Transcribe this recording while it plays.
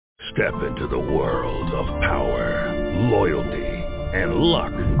Step into the world of power, loyalty, and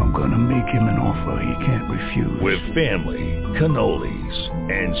luck. I'm gonna make him an offer he can't refuse. With family, cannolis,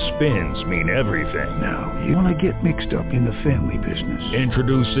 and spins mean everything. Now, you wanna get mixed up in the family business.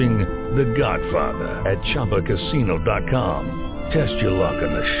 Introducing The Godfather at ChumbaCasino.com. Test your luck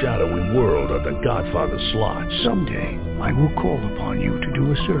in the shadowy world of The Godfather slot. Someday, I will call upon you to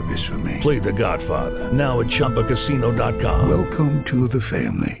do a service for me. Play The Godfather now at ChumbaCasino.com. Welcome to the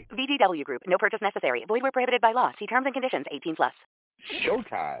family. VGW Group. No purchase necessary. Void where prohibited by law. See terms and conditions. 18+.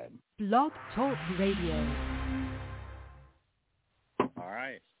 Showtime. Blog Talk Radio. All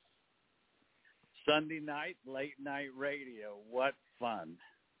right. Sunday night, late night radio. What fun.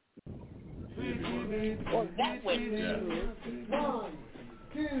 Well, that went good. 1,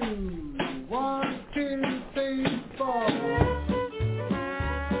 2, 1, 2, 3, 4.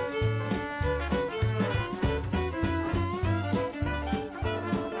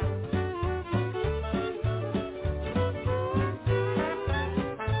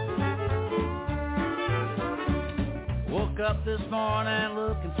 Up this morning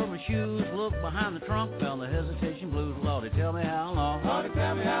looking for my shoes, look behind the trunk, found the hesitation blues. Lordy, tell me how long. Lordy,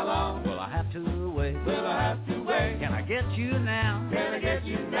 tell me how long. Will I have to wait? Will I have to wait? Can I get you now? Can I get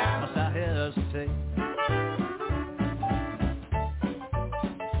you now? Must I hesitate?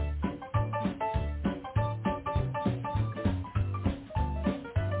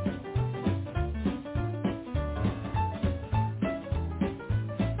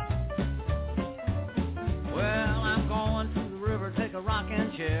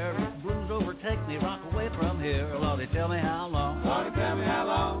 Chair. Blues overtake me, rock away from here. Lordy, tell me how long. Lordy, tell me how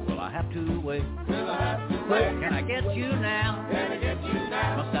long. Will I have to wait? Will I have to wait? Can I get you now? Can I get you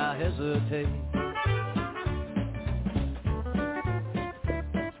now? Must I hesitate?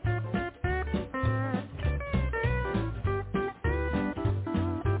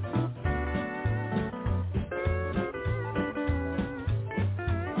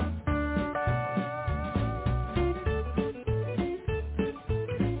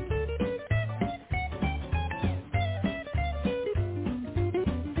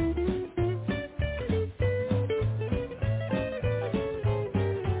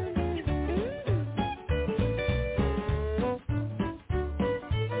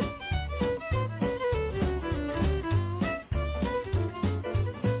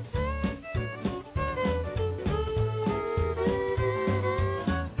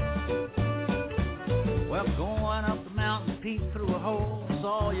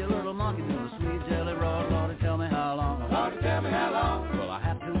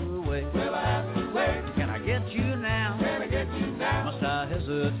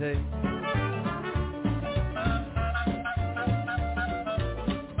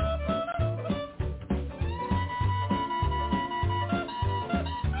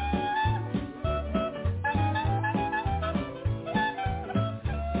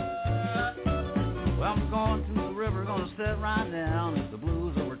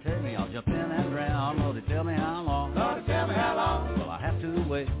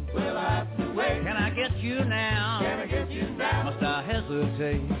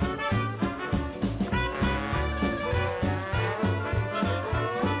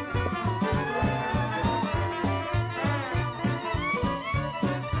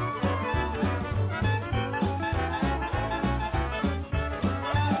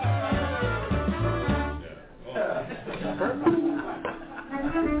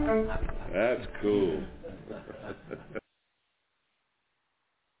 That's cool.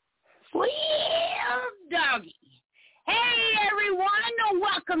 Well, doggy. Hey, everyone.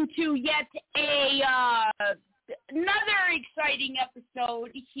 Welcome to yet another exciting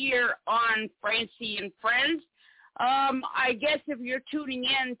episode here on Francie and Friends. I guess if you're tuning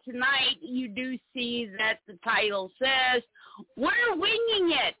in tonight, you do see that the title says, "We're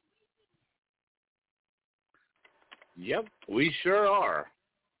winging it." Yep, we sure are.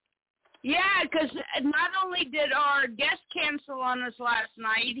 Yeah, because not only did our guest cancel on us last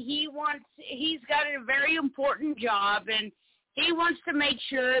night, he's got a very important job, and he wants to make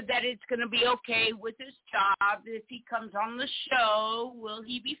sure that it's going to be okay with his job. If he comes on the show, will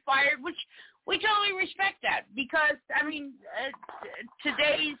he be fired? Which we totally respect that, because, I mean,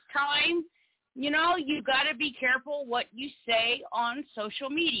 today's time, you know, you got to be careful what you say on social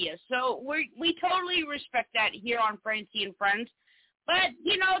media. So we totally respect that here on Francie and Friends. But,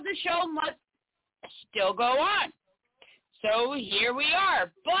 you know, the show must still go on. So here we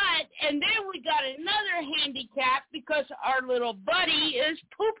are. And then we got another handicap because our little buddy is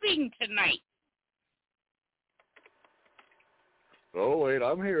pooping tonight. Oh, wait,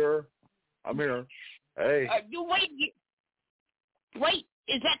 I'm here. Hey. Wait.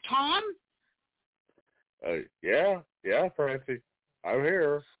 Is that Tom? Yeah, Francie, I'm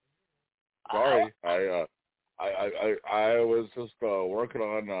here. Sorry, I was just working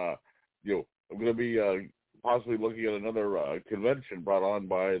on, I'm going to be possibly looking at another convention brought on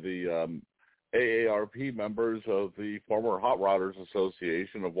by the AARP members of the former Hot Rodders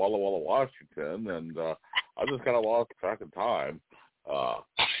Association of Walla Walla, Washington, and I just kind of lost track of time.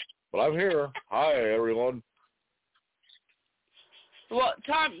 But I'm here. Hi, everyone. Well,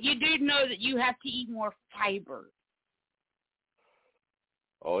 Tom, you do know that you have to eat more fiber.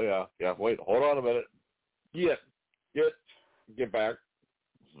 Oh, yeah. Wait, hold on a minute. Get back.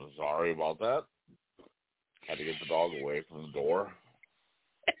 Sorry about that. Had to get the dog away from the door.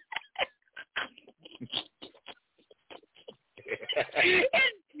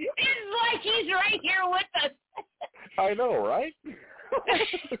 It's like he's right here with us. I know, right?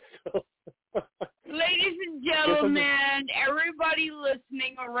 Ladies and gentlemen, everybody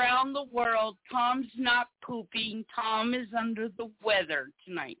listening around the world, Tom's not pooping. Tom is under the weather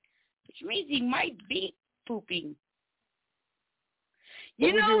tonight, which means he might be pooping.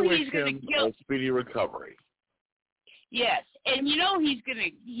 You know he's going to kill. A speedy recovery. Yes, and you know he's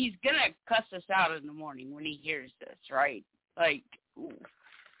gonna cuss us out in the morning when he hears this, right? Like, ooh.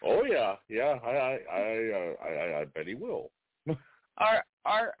 Oh yeah. I bet he will.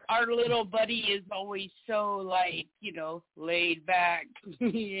 Our little buddy is always so, like, laid back.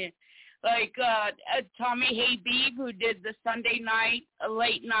 Like Tommy Haybeeb, who did the Sunday night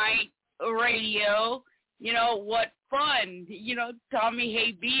late night radio. What fun! Tommy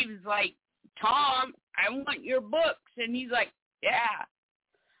Haybeeb is like, Tom, I want your books. And he's like, yeah,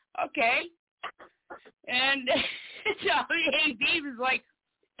 okay. And Tommy Haybeeb is like,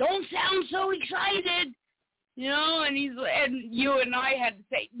 don't sound so excited. And you and I had to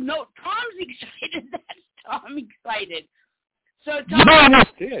say, no, Tom's excited. That's Tom excited. So Tom, you don't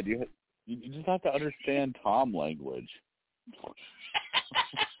understand. You just have to understand Tom language.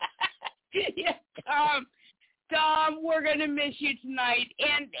 Yeah, Tom, we're gonna miss you tonight.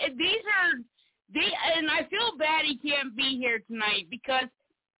 And and I feel bad he can't be here tonight because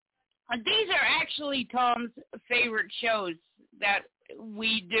these are actually Tom's favorite shows that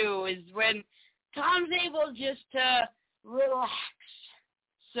we do, is when Tom's able just to relax.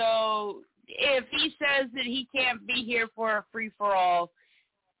 So if he says that he can't be here for a free-for-all,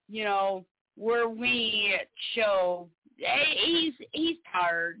 we're winging it show, he's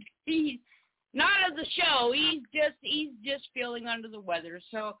tired. He's not of the show. He's just feeling under the weather.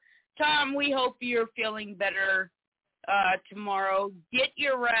 So, Tom, we hope you're feeling better tomorrow. Get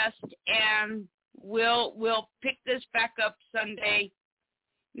your rest, and we'll pick this back up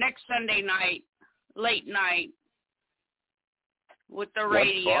next Sunday night, late night, with the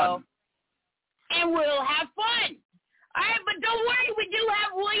radio. And we'll have fun. All right, but don't worry, we do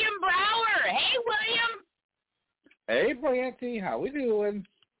have William Brower. Hey, William. Hey, Francie, how we doing?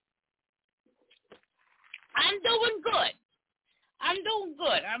 I'm doing good. I'm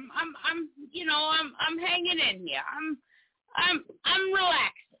hanging in here. I'm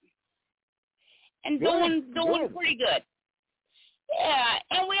relaxing and doing pretty good. Yeah,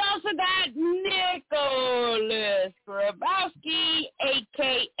 and we also got Nicholas Grabowski,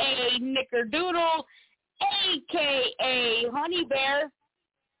 a.k.a. Knickerdoodle, a.k.a. Honey Bear.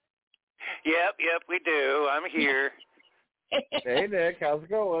 Yep, we do. I'm here. Hey, Nick, how's it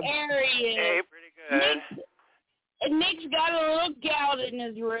going? There he is. Hey, pretty good. Nick's got a little gout in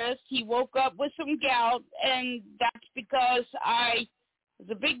his wrist. He woke up with some gout, and that's because I was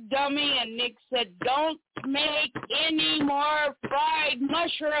a big dummy, and Nick said, don't make any more fried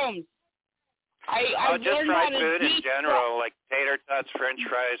mushrooms. Just fried food in general, like tater tots, french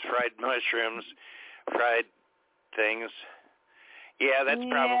fries, fried mushrooms, fried things. Yeah, that's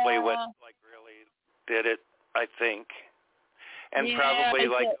probably what really did it, I think. And probably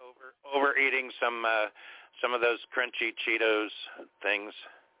overeating some of those crunchy Cheetos things.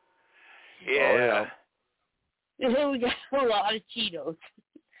 Yeah. We got a lot of Cheetos.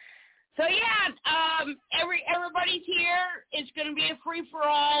 So everybody's here. It's going to be a free for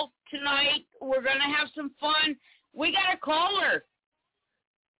all tonight. We're going to have some fun. We got a caller.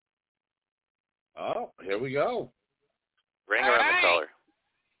 Oh, here we go. Bring her on the caller.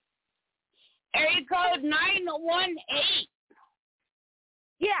 Area code 918.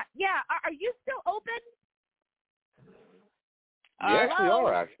 Yeah. Are you still open? Yes, we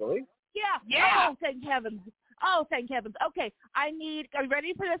are, actually. Yeah. Oh, thank heavens. Okay, are you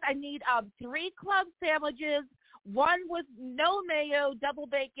ready for this? I need 3 club sandwiches, one with no mayo, double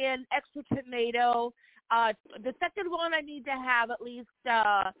bacon, extra tomato, The second one, I need to have at least,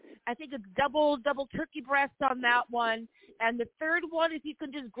 I think it's double turkey breast on that one. And the third one, if you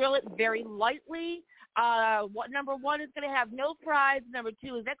can just grill it very lightly. Number 1 is going to have no fries. Number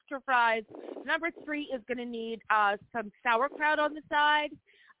 2 is extra fries. Number 3 is going to need some sauerkraut on the side.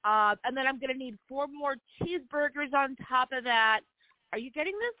 And then I'm going to need 4 more cheeseburgers on top of that. Are you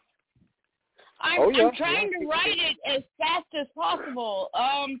getting this? I'm trying to write it as fast as possible.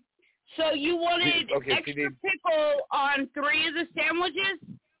 So you wanted extra pickle on 3 of the sandwiches?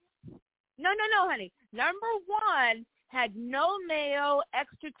 No, honey. Number 1 had no mayo,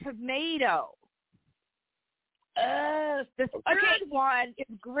 extra tomato. The third one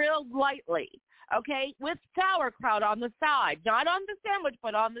is grilled lightly, okay, with sauerkraut on the side. Not on the sandwich,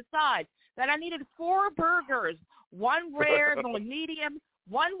 but on the side. Then I needed 4 burgers, 1 rare, 1 medium,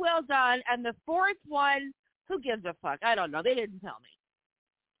 1 well done, and the 4th one, who gives a fuck? I don't know. They didn't tell me.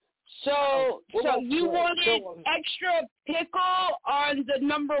 So you wanted extra pickle on the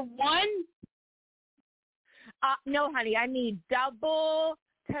number 1? No, honey. I need double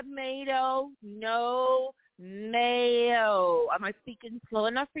tomato, no mayo. Am I speaking slow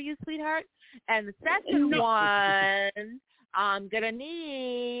enough for you, sweetheart? And the second one, I'm going to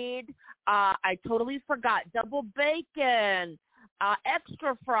need, I totally forgot, double bacon,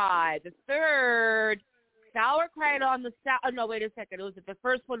 extra fry. The third, sauerkraut on the no, wait a second. It was the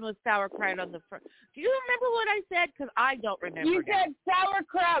first one was sauerkraut on the first. Do you remember what I said? Because I don't remember. You said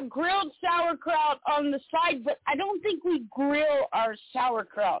sauerkraut, grilled sauerkraut on the side, but I don't think we grill our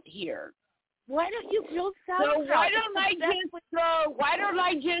sauerkraut here. Why don't you grill sauerkraut? So why don't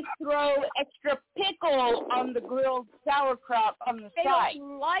I just throw extra pickle on the grilled sauerkraut on the side? They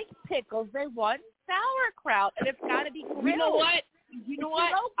don't like pickles. They want sauerkraut, and it's got to be grilled. You know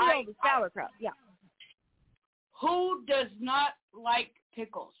what? I sauerkraut. Yeah. Who does not like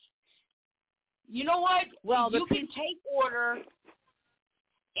pickles? You know what? Well, you can take order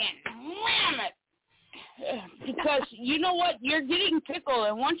and ram it. Because you know what? You're getting pickle,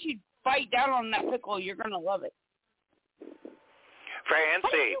 and once you bite down on that pickle, you're going to love it.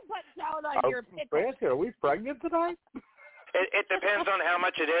 Francie. Francie, are we pregnant tonight? It depends on how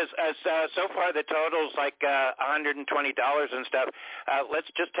much it is. So far, the total's like $120 and stuff. Let's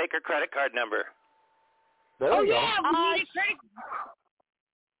just take her credit card number. There we go. Yeah, we need a credit.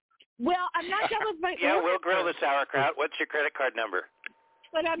 Well, I'm not done with my order. Yeah, we'll grill the sauerkraut. What's your credit card number?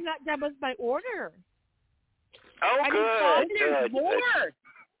 But I'm not done with my order. Oh, good. More.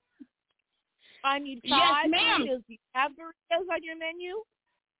 I need 5 burritos. Do you have burritos on your menu?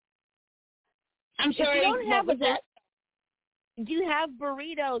 I'm sorry, what was that? Do you have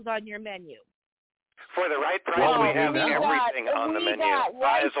burritos on your menu? For the right price, we have everything on the menu.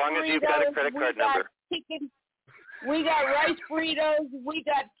 As long as you've got a credit card number. We got rice burritos. We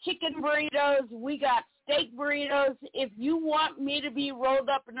got chicken burritos. We got steak burritos. If you want me to be rolled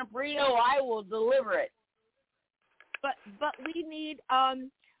up in a burrito, I will deliver it. But we need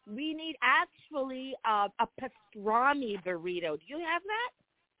actually a pastrami burrito. Do you have that?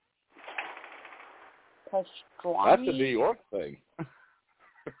 Pastrami. That's a New York thing.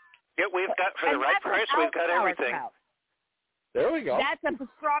 Yeah, we've got, for the right price, we've got everything. There we go. That's a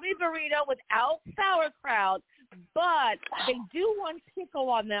pastrami burrito without sauerkraut, but they do want pickle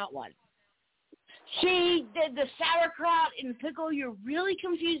on that one. See, the sauerkraut and pickle, you're really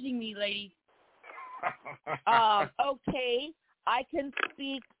confusing me, lady. Okay, I can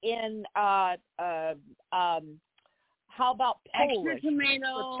speak in, how about Polish? Extra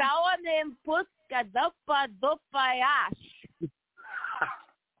tomato. Całym puszka dupa dupajasz.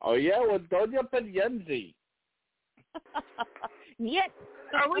 Oh, yeah, with Doña Pieniędzy. Yes.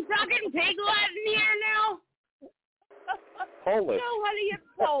 Are we talking pig Latin here now? Polish. No, honey, it's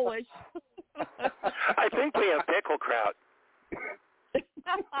Polish. I think we have pickle kraut.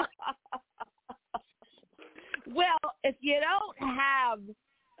 Well, if you don't have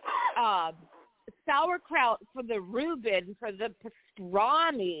sauerkraut for the Reuben, for the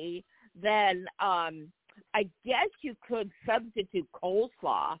pastrami, then I guess you could substitute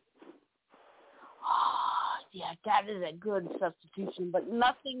coleslaw. Oh, yeah, that is a good substitution, but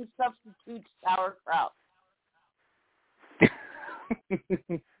nothing substitutes sauerkraut.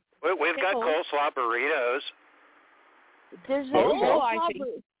 We've got coleslaw burritos. I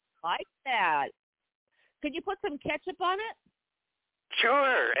think like that. Could you put some ketchup on it?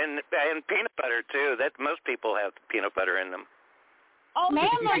 Sure, and peanut butter too. That most people have peanut butter in them. Oh,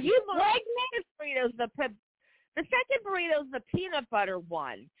 ma'am, are you pregnant? Burritos, the second burrito is the peanut butter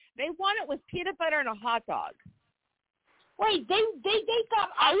one. They want it with peanut butter and a hot dog. Wait, they thought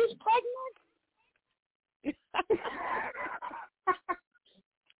I was pregnant?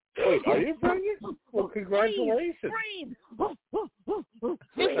 Wait, are you pregnant? congratulations. Breathe.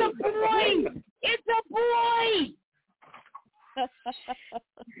 It's a boy. It's a boy.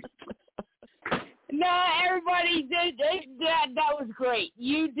 No, everybody did that was great.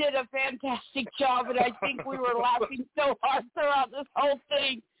 You did a fantastic job, and I think we were laughing so hard throughout this whole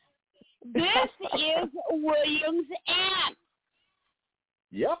thing. This is William's aunt.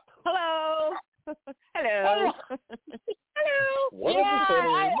 Yep. Hello. Hello. Hello.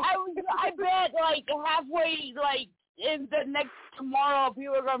 I bet like halfway, like in the next tomorrow,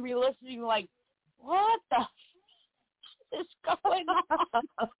 people are gonna be listening. Like, what the is going on?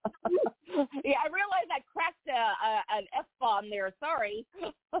 Yeah, I realized I cracked an F-bomb there. Sorry.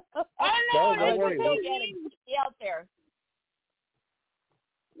 I know. No worries. Out there.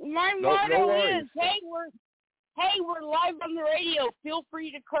 My motto is, hey, we're live on the radio. Feel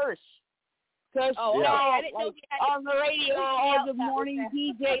free to curse. Because I didn't know on the radio, all the morning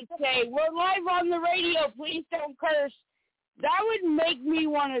DJs say, we're live on the radio. Please don't curse. That would make me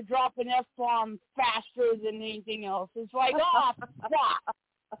want to drop an F-bomb faster than anything else. It's like, oh, fuck.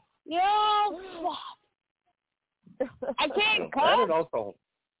 You know, fuck. I can't cuss. That and also,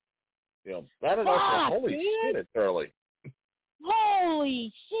 holy shit, it's early.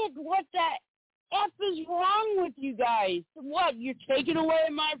 Holy shit, what the F is wrong with you guys? What, you're taking away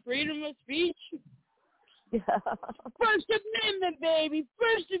my freedom of speech? First Amendment, baby.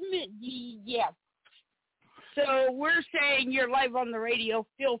 First Amendment. Yeah. So we're saying you're live on the radio.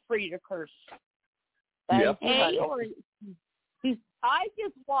 Feel free to curse. Yep. Hey, I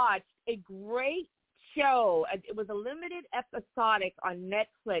just watched a great show. It was a limited episodic on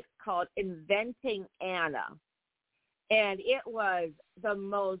Netflix called Inventing Anna. And it was the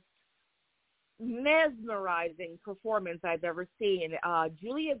most mesmerizing performance I've ever seen.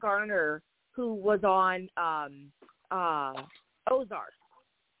 Julia Garner, who was on Ozark.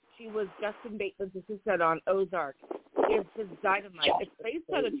 She was Justin Bateman's assistant on Ozark. It's just dynamite. It's based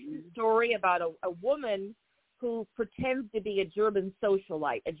on a true story about a woman who pretends to be a German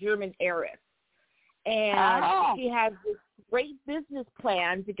socialite, a German heiress. And she has this great business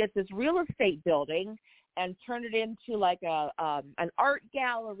plan to get this real estate building and turn it into like an art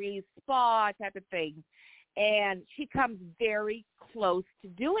gallery, spa type of thing. And she comes very close to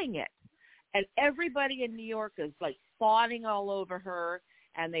doing it. And everybody in New York is like fawning all over her,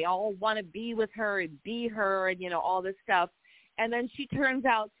 and they all want to be with her and be her and, all this stuff. And then she turns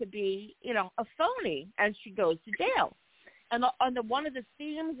out to be, a phony, and she goes to jail. And one of the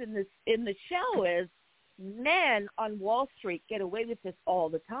themes in the show is men on Wall Street get away with this all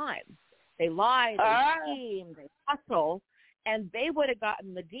the time. They lie, they scheme, they hustle, and they would have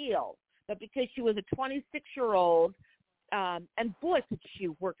gotten the deal. But because she was a 26-year-old, and boy, could she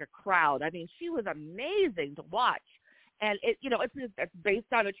work a crowd. I mean, she was amazing to watch. And it's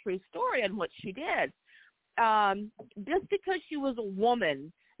based on a true story and what she did. Just because she was a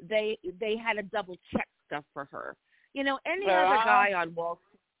woman, they had to double check stuff for her. Any other guy on Wall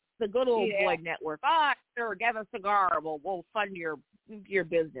Street, the good old boy network. Sure, get a cigar. We'll fund your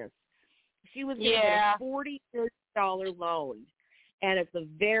business. She was given a $40 million loan, and at the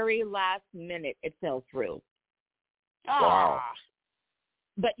very last minute, it fell through. Wow.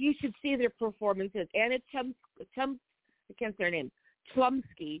 But you should see their performances. Anna I can't say her name.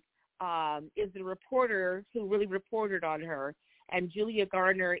 Chlumsky is the reporter who really reported on her, and Julia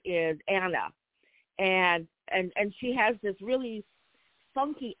Garner is Anna, and she has this really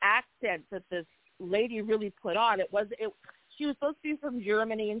funky accent that this lady really put on. She was supposed to be from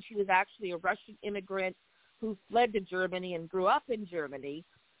Germany, and she was actually a Russian immigrant who fled to Germany and grew up in Germany,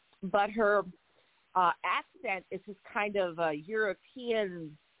 but her accent is just kind of a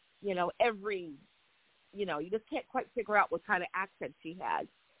European, you just can't quite figure out what kind of accent she has.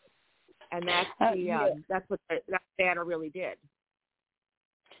 And that's what that banner really did.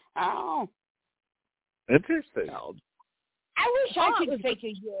 Oh. Interesting. I wish I could fake a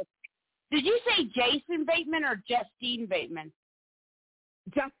year. Did you say Jason Bateman or Justine Bateman?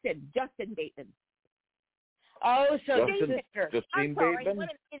 Justin Bateman. Oh, so Justine Bateman? What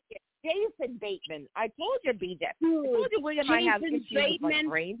an idiot. Jason Bateman. I told you, BJ. I told you, William, I have issues with my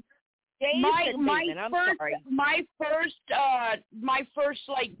brain. My first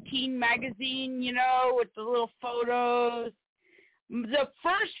like teen magazine, with the little photos. The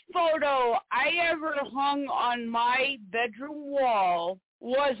first photo I ever hung on my bedroom wall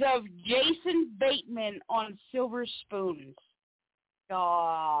was of Jason Bateman on silver spoons.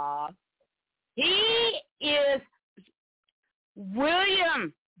 Aww. He is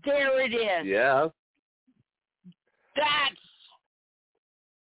William. There it is. Yeah. That's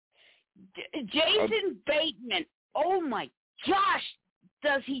Jason Bateman. Oh my gosh,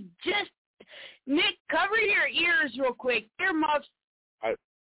 does he just Nick, cover your ears real quick. Earmuffs.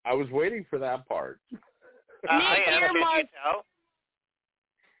 I was waiting for that part. I am. Can you tell?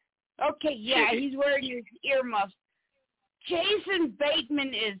 Okay, yeah, he's wearing his earmuffs. Jason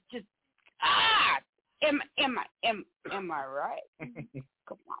Bateman is just Am I right?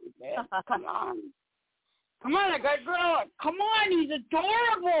 Come on, man. Come on, I gotta grow up. Come on, he's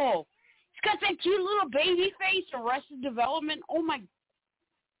adorable. He's got that cute little baby face, Arrested Development. Oh my!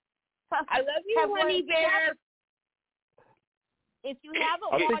 I love you, honey bear. If you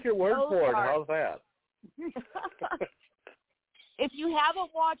haven't I'll watched take your word for it. How's that? If you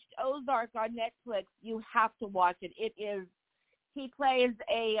haven't watched Ozark on Netflix, you have to watch it. He plays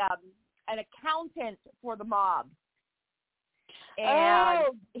an accountant for the mob.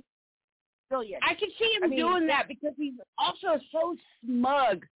 And he's brilliant. I can see him doing that because he's also so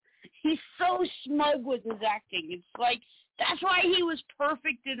smug. He's so smug with his acting. It's like, that's why he was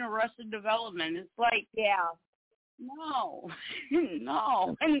perfect in Arrested Development. It's like, no.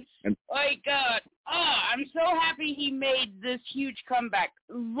 And like, I'm so happy he made this huge comeback.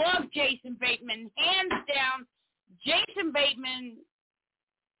 Love Jason Bateman, hands down. Jason Bateman,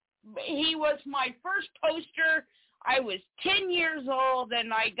 he was my first poster. I was 10 years old,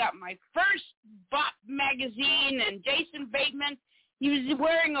 and I got my first Bop magazine, and Jason Bateman, he was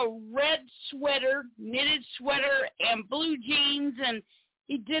wearing a red sweater, knitted sweater, and blue jeans, and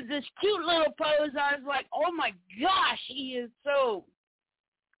he did this cute little pose. I was like, oh, my gosh, he is so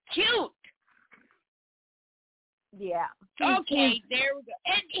cute. Yeah. Okay, there we go.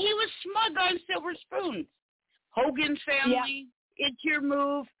 And he was smug on Silver Spoons. Hogan's Family, It's Your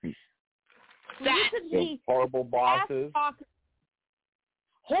Move. Those horrible bosses.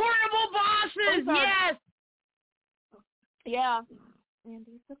 Horrible bosses, yes. Yeah. And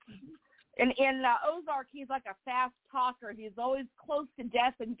in Ozark, he's like a fast talker. He's always close to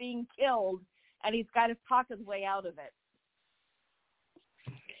death and being killed, and he's got to talk his way out of it.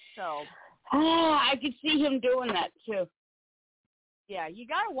 So. I could see him doing that too. Yeah, you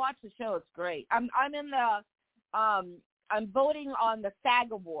got to watch the show. It's great. I'm in the I'm voting on the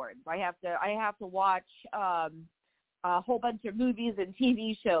SAG Awards. I have to watch a whole bunch of movies and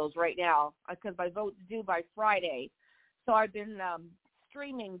TV shows right now because my vote's due by Friday. So I've been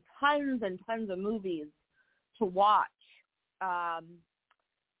streaming tons and tons of movies to watch.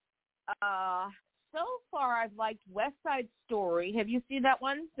 So far, I've liked West Side Story. Have you seen that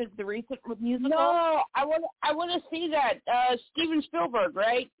one? The recent musical? No, I want to see that. Steven Spielberg,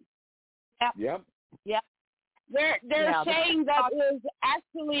 right? Yep. They're saying that is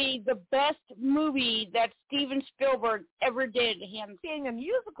actually the best movie that Steven Spielberg ever did. Him seeing a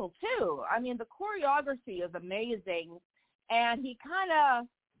musical too. I mean, the choreography is amazing, and he kind of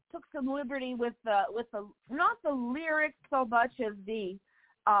took some liberty with the not the lyrics so much as the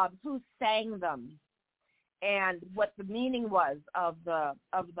who sang them and what the meaning was of the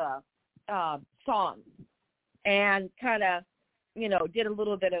song, and kind of did a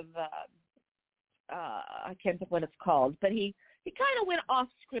little bit of I can't think what it's called, but he kind of went off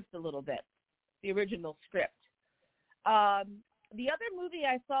script a little bit, the original script. The other movie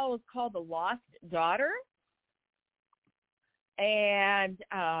I saw was called The Lost Daughter, and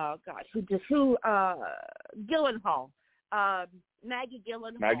Gyllenhaal, Maggie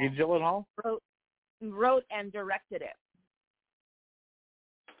Gyllenhaal wrote and directed it,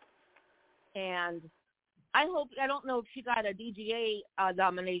 and I don't know if she got a DGA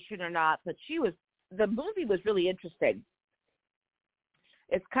nomination or not, but the movie was really interesting.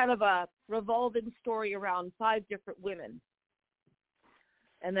 It's kind of a revolving story around 5 different women.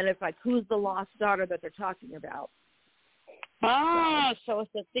 And then it's like, who's the lost daughter that they're talking about? So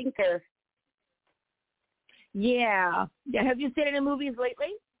it's a thinker. Yeah. Have you seen any movies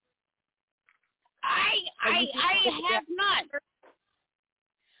lately? I have not.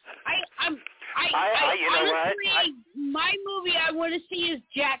 Honestly, my movie I want to see is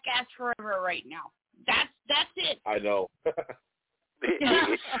Jackass Forever right now. That's it. I know. You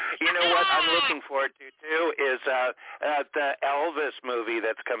know what I'm looking forward to too is the Elvis movie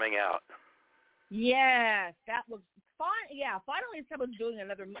that's coming out. Yes, that was fun. Yeah, finally someone's doing a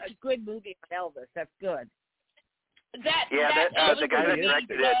good movie on Elvis. That's good. The guy that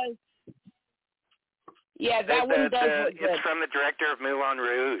directed it. Yeah, that one does look good. It's from the director of Moulin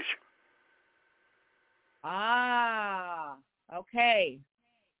Rouge. Ah, okay.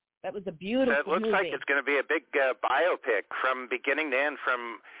 That was a beautiful movie. So it looks like it's going to be a big biopic from beginning to end,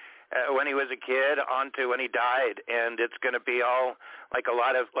 from when he was a kid on to when he died, and it's going to be all like a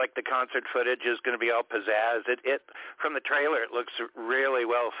lot of the concert footage is going to be all pizzazz. It from the trailer, it looks really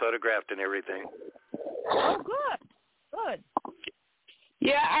well photographed and everything. Oh, good.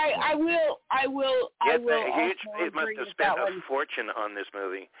 Yeah, I will. He must have spent a fortune on this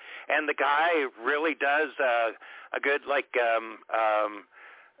movie, and the guy really does a good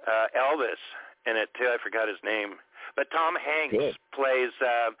Elvis in it too. I forgot his name, but Tom Hanks plays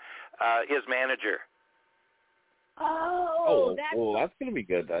his manager. That's gonna be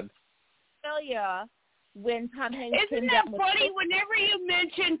good then. Tell ya, when Tom Hanks Isn't that funny? Whenever you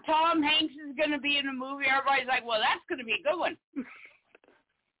mention Tom Hanks is going to be in a movie, everybody's like, "Well, that's going to be a good one."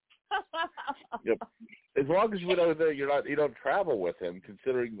 Yep. As long as you know that you don't travel with him,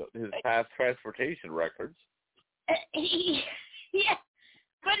 considering his past transportation records. Yeah,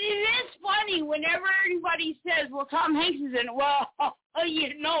 but it is funny whenever anybody says, "Well, Tom Hanks is in it." Well,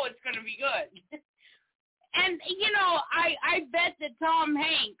 you know it's going to be good. And I bet that Tom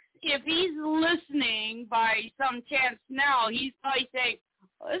Hanks, if he's listening by some chance now, he's probably saying,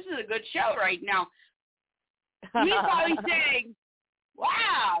 "Well, this is a good show right now." He's probably saying,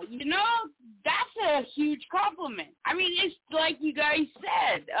 "Wow, that's a huge compliment." I mean, it's like you guys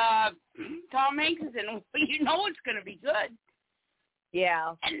said, Tom Hanks is in it. It's going to be good.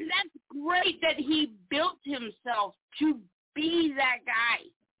 Yeah. And that's great that he built himself to be that guy.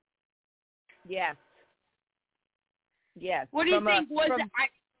 Yes. Yes. What do you think was it?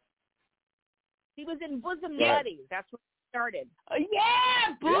 He was in Bosom Buddies. That's where he started.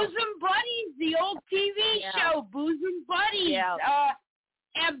 Yeah, Bosom Buddies, the old TV show, Bosom Buddies. Yeah.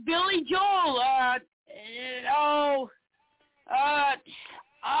 And Billy Joel.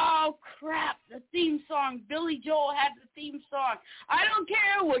 Oh, crap, the theme song. Billy Joel had the theme song. I don't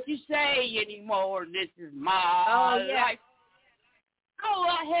care what you say anymore. This is my life. Oh,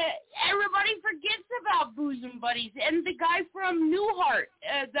 everybody forgets about Bosom Buddies. And the guy from Newhart,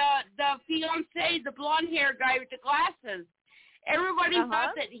 the fiancé, the blonde-haired guy with the glasses. Everybody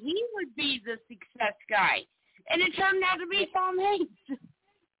thought that he would be the success guy. And it turned out to be Tom Hanks.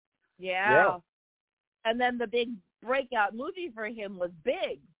 Yeah. And then the big breakout movie for him was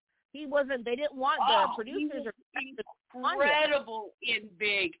Big. They didn't want the producers incredible in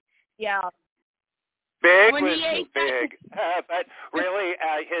Big. Yeah. Big was big, but really,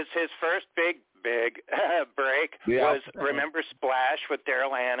 his first big break was remember Splash with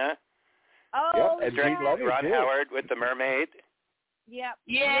Daryl Hannah. Oh, and directed Ron Howard with The Mermaid. Yep.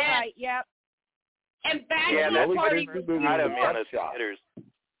 Yeah. Right. Yep. And Bachelor Party.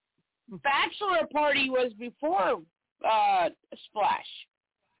 Bachelor Party was before Splash,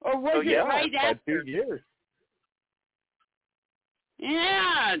 or was it right after? 2 years.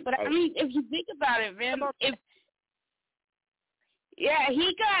 Yeah, but I mean, if you think about it, man,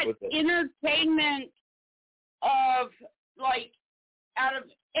 he got entertainment of out of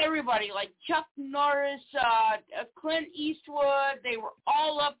everybody, like Chuck Norris, Clint Eastwood. They were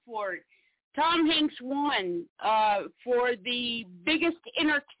all up for it. Tom Hanks won for the biggest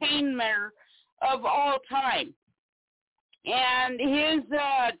entertainer of all time, and his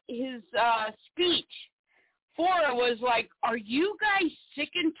speech for it was like, "Are you guys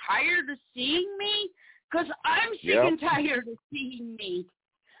sick and tired of seeing me? Because I'm sick and tired of seeing me."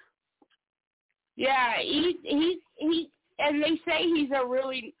 Yeah, he and they say he's a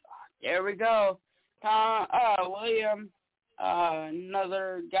really, there we go, William,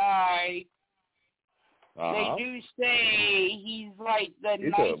 another guy. They do say he's like the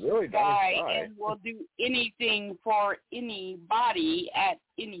nicest guy and will do anything for anybody at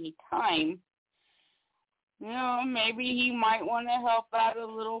any time. Maybe he might want to help out a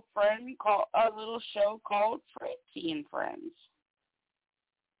little show called Fritzy and Friends.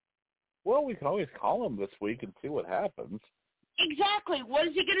 Well, we can always call him this week and see what happens. Exactly. What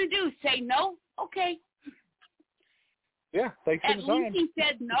is he going to do? Say no? Okay. Yeah, thanks for the time. At least he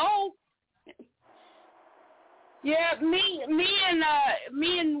said no. Yeah, me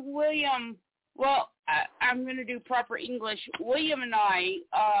and William. Well, I'm going to do proper English. William and I,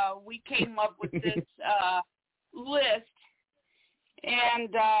 we came up with this list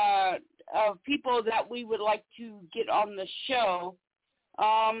and of people that we would like to get on the show.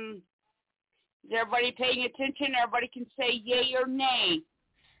 Is everybody paying attention? Everybody can say yay or nay.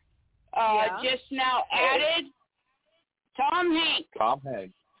 Just now added Tom Hanks. Tom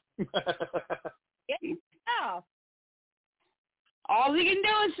Hanks. Yeah. All we can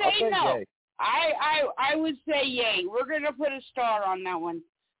do is say no. Yay. I would say yay. We're going to put a star on that one.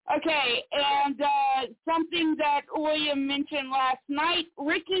 Okay, and something that William mentioned last night,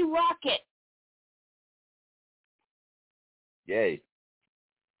 Ricky Rocket. Yay.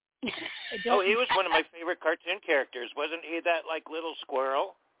 Oh, he was one of my favorite cartoon characters. Wasn't he that, little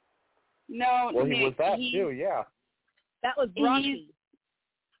squirrel? No, well, Nick, he was that, too, yeah. That was Rocky.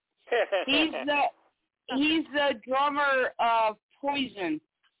 He's the drummer Poison.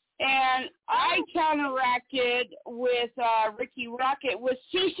 And I counteracted with Ricky Rocket with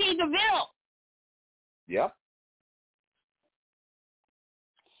CC DeVille. Yep.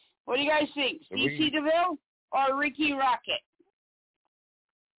 What do you guys think? CC DeVille or Ricky Rocket?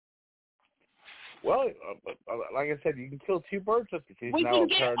 Well, like I said, you can kill two birds with the case. We now can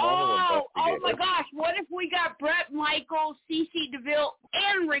get, paranormal oh my gosh, what if we got Brett Michaels, CC DeVille,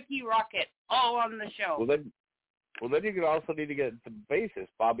 and Ricky Rocket all on the show? Well, then you could also need to get the bassist,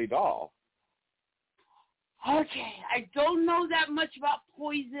 Bobby Dahl. Okay, I don't know that much about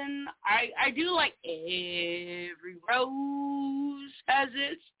Poison. I do like every rose has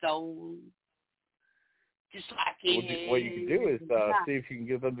its thorn. Just like what you can do is see if you can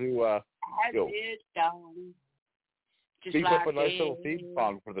get them to speak up a nice little theme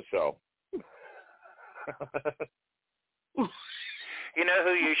song for the show. You know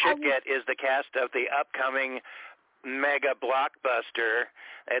who you should get is the cast of the upcoming mega blockbuster.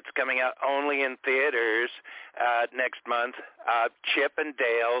 It's coming out only in theaters next month. Chip and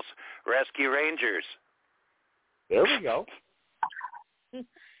Dale's Rescue Rangers. There we go.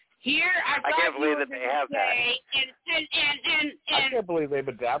 Here, I can't believe that they have that. I can't believe they've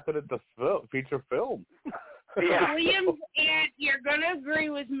adapted it to feature film. Yeah. William, and you're going to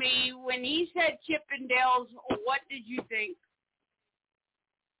agree with me. When he said Chip and Dale's, what did you think?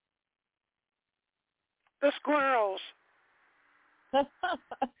 The squirrels. The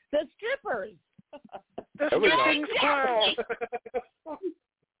strippers. The stripping squirrels.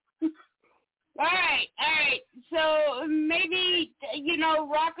 All right. So maybe,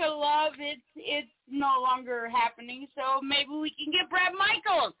 Rock of Love, it's no longer happening. So maybe we can get Brad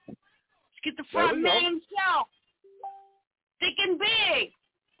Michaels. Let's get the front man himself. Thick and big.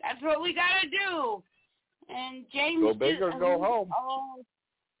 That's what we got to do. And James. Go big or go home. Oh.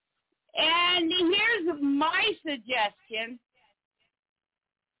 And here's my suggestion.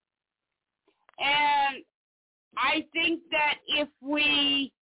 And I think that if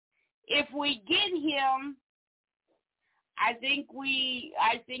we get him, I think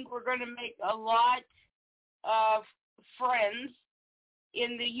we're going to make a lot of friends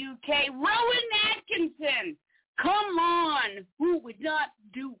in the UK. Rowan Atkinson, come on! Who would not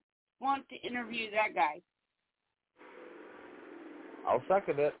want to interview that guy? I'll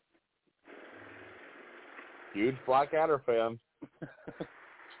second it. Huge Blackadder fan.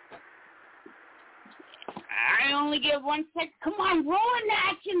 I only get 1 second. Come on, Rowan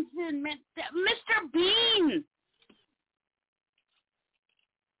Atkinson, Mr. Bean.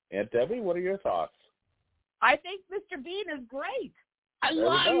 Aunt Debbie, what are your thoughts? I think Mr. Bean is great. I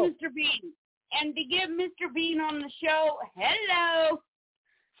love Mr. Bean. And to get Mr. Bean on the show, hello.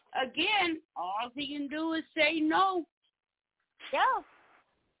 Again, all he can do is say no. Yeah.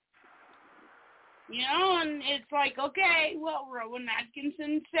 And it's like, okay, well, Rowan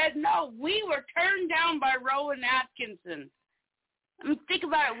Atkinson said no. We were turned down by Rowan Atkinson. I mean, think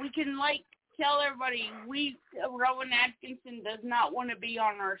about it. We can, tell everybody Rowan Atkinson does not want to be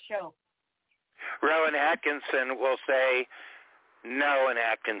on our show. Rowan Atkinson will say no in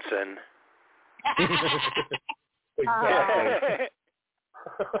Atkinson. Exactly.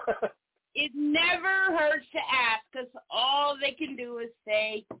 It never hurts to ask because all they can do is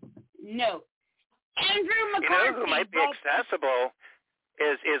say no. Andrew McCarthy. You know who might be accessible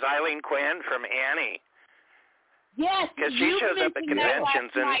is Eileen Quinn from Annie. Yes, because she shows up at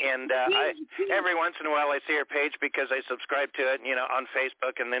conventions, and every once in a while I see her page because I subscribe to it, on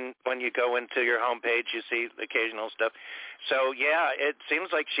Facebook, and then when you go into your homepage, you see occasional stuff. So, yeah, it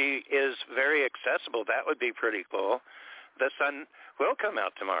seems like she is very accessible. That would be pretty cool. The sun will come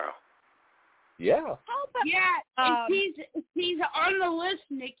out tomorrow. Yeah. Yeah, he's on the list,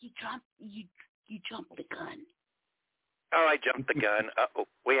 Nick. You jumped the gun. Oh, I jumped the gun.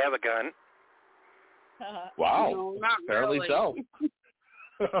 We have a gun. Wow. No, not apparently really. so.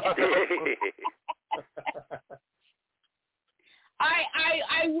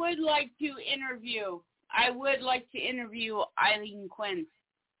 I would like to interview. Eileen Quinn.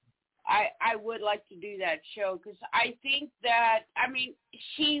 I would like to do that show because I think that,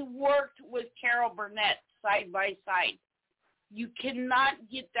 she worked with Carol Burnett side by side. You cannot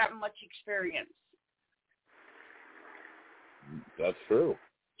get that much experience. That's true.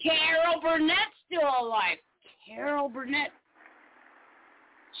 Carol Burnett's still alive. Carol Burnett.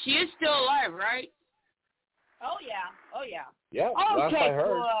 She is still alive, right? Oh, yeah. Yeah, last I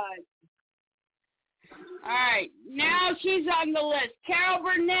heard. Good. All right, now she's on the list. Carol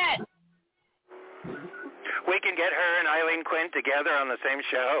Burnett. We can get her and Eileen Quinn together on the same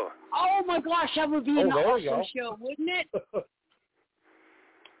show. Oh, my gosh, that would be an awesome show, wouldn't it?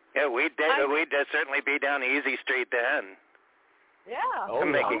 Yeah, we'd certainly be down Easy Street then. Yeah.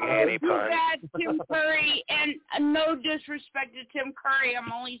 I'm making any Too puns. bad Tim Curry, and no disrespect to Tim Curry,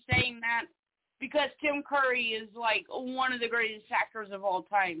 I'm only saying that because Tim Curry is like one of the greatest actors of all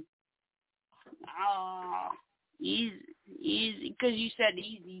time. Easy, because you said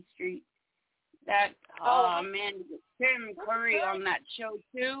Easy Street. That man, Tim Curry on that show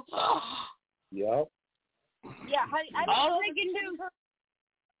too. Yep. Yeah, I don't think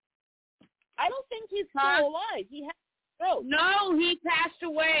he's still alive. He has No, he passed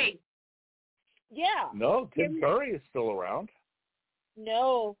away. Yeah. No, Tim Curry is still around.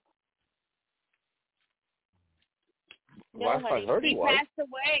 No. Last I heard he was. He passed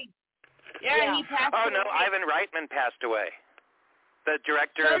away. Yeah, he passed away. Oh, no, Ivan Reitman passed away. The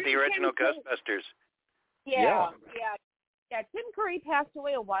director of the original Ghostbusters. Yeah. Tim Curry passed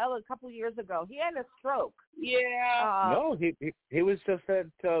away a couple years ago. He had a stroke. Yeah. No, he was just at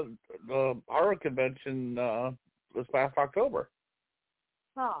the horror convention this past October.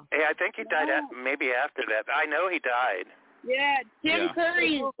 Huh. Hey, I think he died maybe after that. I know he died. Yeah, Tim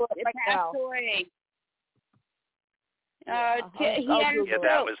Curry passed away. He had a stroke.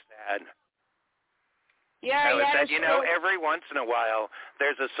 That was sad. Yeah, every once in a while,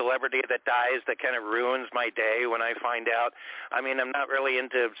 there's a celebrity that dies that kind of ruins my day when I find out. I mean, I'm not really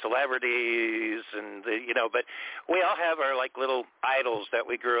into celebrities, and but we all have our like little idols that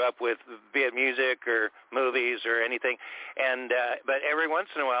we grew up with, be it music or movies or anything. And but every once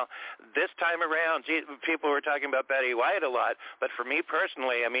in a while, this time around, people were talking about Betty White a lot, but for me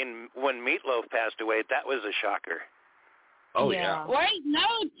personally, I mean, when Meatloaf passed away, that was a shocker. Oh, yeah. Wait, no,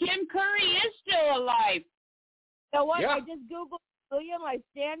 Tim Curry is still alive. So what? Yeah. I just Googled William. I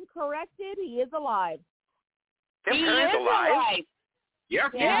stand corrected. He is alive. Tim Curry's alive? Yeah,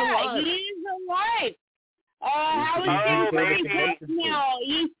 he is alive. How is Tim Curry now?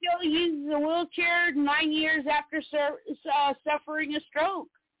 He still uses a wheelchair 9 years after suffering a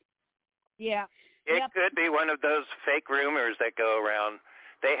stroke. Yeah. It could be one of those fake rumors that go around.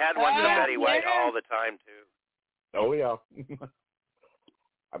 They had one for Betty White all the time, too. Oh, yeah.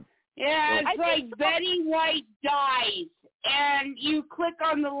 It's like Betty White dies, and you click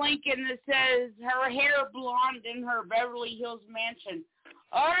on the link, and it says her hair blonde in her Beverly Hills mansion.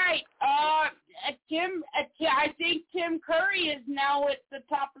 All right, I think Tim Curry is now at the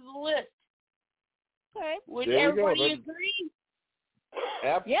top of the list. Okay. Would everybody agree?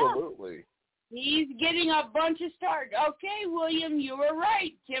 Absolutely. Yeah. He's getting a bunch of stars. Okay, William, you were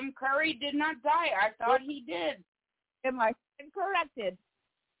right. Tim Curry did not die. I thought he did. Am I corrected?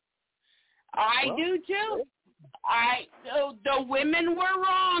 I do too. The women were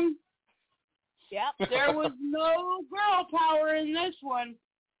wrong. Yep. There was no girl power in this one.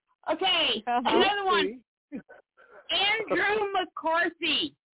 Okay, another one. Andrew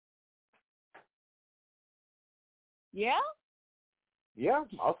McCarthy. Yeah? Yeah,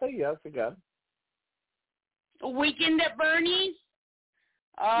 I'll say yes again. Weekend at Bernie's.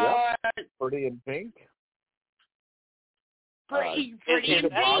 Pretty in Pink. Pretty in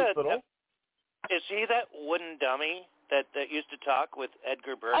Pink. Hospital. Is he that wooden dummy that used to talk with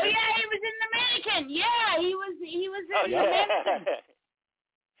Edgar Bergen? Oh yeah, he was in the mannequin. Yeah, he was in the mannequin.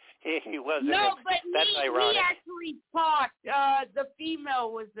 He wasn't. No, but ironic. he actually talked. The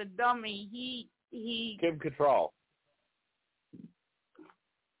female was the dummy. He Kim Cattrall.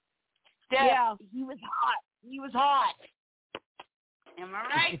 Yeah, he was hot. He was hot. Am I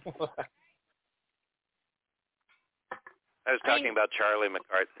right? I was talking about Charlie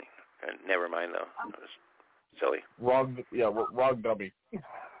McCarthy. Never mind, though. It was silly. Wrong dummy.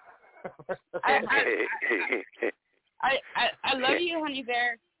 I love you, honey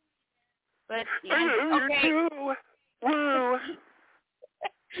bear. But okay. Woo.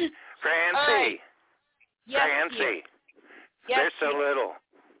 Francie. Yes, Francie. Yes, They're so little.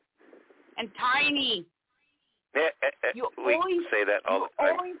 And tiny. We say that all the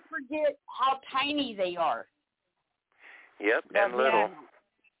time. You always forget how tiny they are. Yep, and little.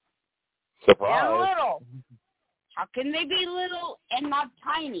 Surprise. And little. How can they be little and not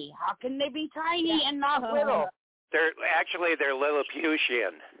tiny? How can they be tiny and not little? They're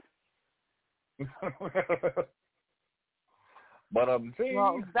Lilliputian. But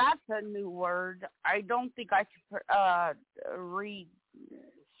well, that's a new word. I don't think I should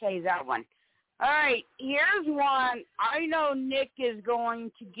say that one. All right, here's one I know Nick is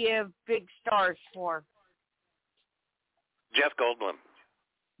going to give big stars for. Jeff Goldblum.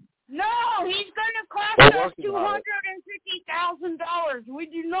 No, he's going to cost us $250,000. We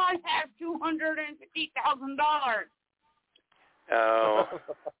do not have $250,000. Oh,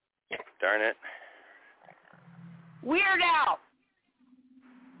 darn it. Weird Al.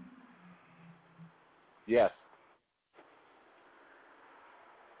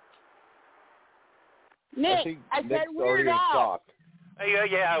 Nick, I said Weird Al.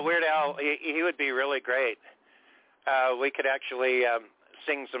 Yeah, Weird Al. He would be really great. We could actually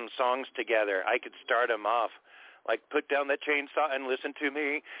sing some songs together. I could start him off. Like, put down the chainsaw and listen to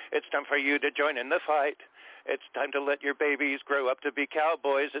me. It's time for you to join in the fight. It's time to let your babies grow up to be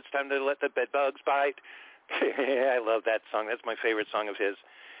cowboys. It's time to let the bedbugs bite. I love that song. That's my favorite song of his.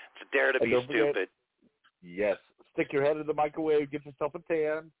 It's a Dare to Be Stupid. Yes. Stick your head in the microwave, get yourself a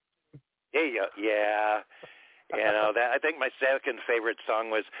tan. Yeah. I think my second favorite song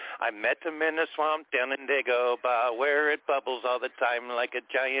was I Met Him in a Swamp down in Dagobah where it bubbles all the time like a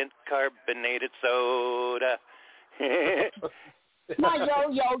giant carbonated soda. My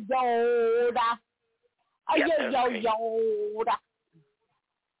Yoda. Yoda.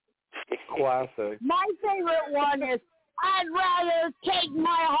 Classic. My favorite one is I'd rather take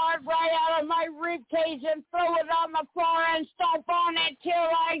my heart right out of my ribcage and throw it on the floor and stomp on it till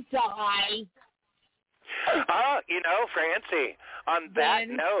I die. Francie, on that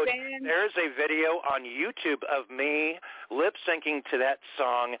note, there's a video on YouTube of me lip-syncing to that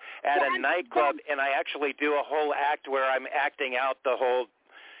song at a nightclub, and I actually do a whole act where I'm acting out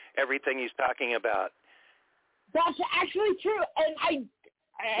everything he's talking about. That's actually true, and I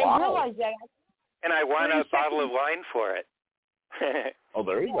realize that. And I won a bottle of wine for it. Oh,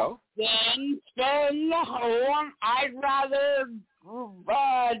 there you go. Then the horn. I'd rather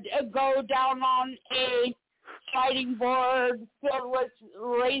go down on a sliding board filled with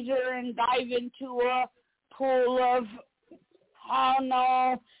razor and dive into a pool of,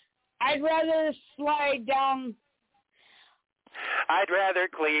 I'd rather slide down. I'd rather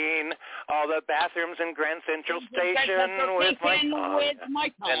clean all the bathrooms in Grand Central Station with my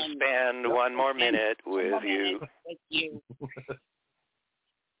tongue and spend one more minute with you.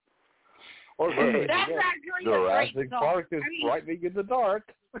 Or that's actually Jurassic Park is frightening in the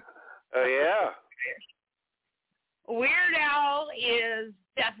dark. Oh, yeah. Weird Al is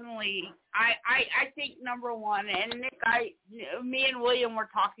definitely, I think, number one. And Nick, me and William were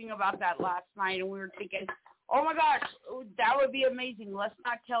talking about that last night, and we were thinking, oh my gosh, that would be amazing. Let's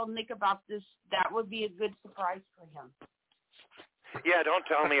not tell Nick about this. That would be a good surprise for him. Yeah, don't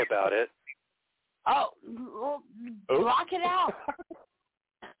tell me about it. Oh, well, block it out.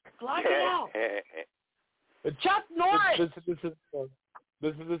 Block it out. Chuck Norris.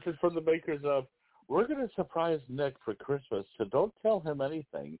 This is from the makers of, we're going to surprise Nick for Christmas, so don't tell him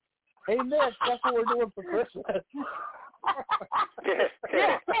anything. Hey, Nick, that's what we're doing for Christmas.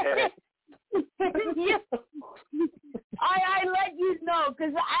 I let you know,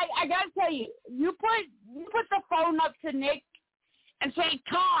 because I got to tell you, you put the phone up to Nick and say,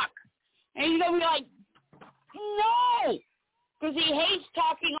 talk. And he's going to be like, no, because he hates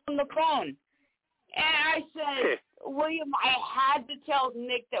talking on the phone. And I said, William, I had to tell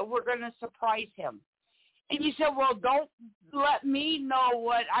Nick that we're going to surprise him. And you said, well, don't let me know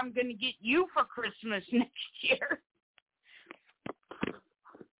what I'm going to get you for Christmas next year.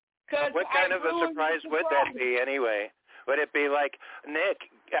 What kind of a surprise would that be anyway? Would it be like, Nick,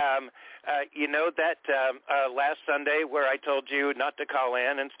 that last Sunday where I told you not to call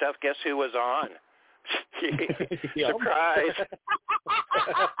in and stuff, guess who was on? Surprise.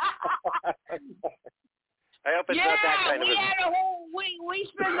 I hope it's not that kind of a... we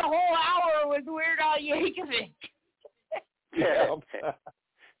spent the whole hour with Weird Al Yankovic.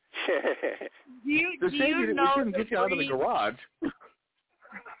 Do you know we couldn't get you out of the garage.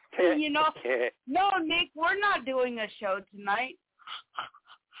 No, Nick, we're not doing a show tonight.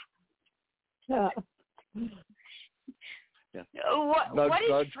 What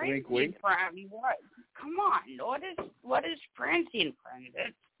is Francie and Friends? Come on, what is Francie and Friends?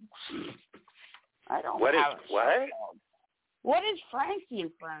 I don't have a show. What is Francie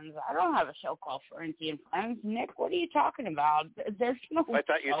and Friends? I don't have a show called Francie and Friends. Nick, what are you talking about? There's no I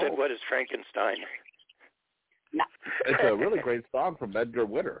thought you said, what is Frankenstein? No. It's a really great song from Edgar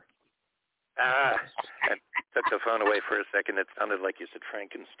Winter. I took the phone away for a second. It sounded like you said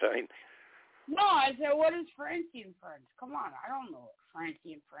Frankenstein. No, I said, what is Francie and Friends? Come on, I don't know what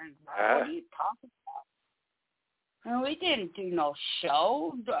Francie and Friends are. What are you talking about? No, we didn't do no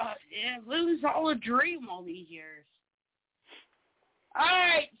show. It was all a dream all these years. All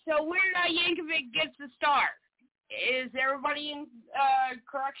right, so Weird Al Yankovic gets the start. Is everybody in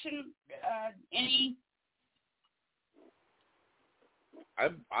correction? Any?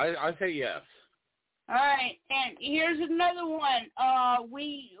 I say yes. All right, and here's another one.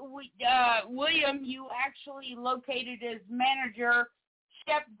 William, you actually located his manager,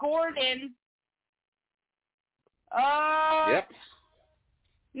 Shep Gordon. Yep.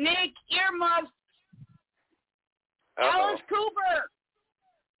 Nick, earmuffs. Alice Cooper.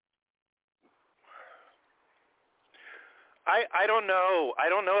 I don't know. I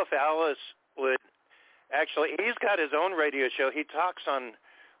don't know if Alice would actually. He's got his own radio show. He talks on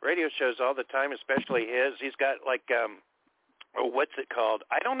radio shows all the time, especially his. He's got like what's it called?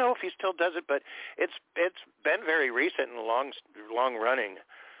 I don't know if he still does it, but it's been very recent and long running.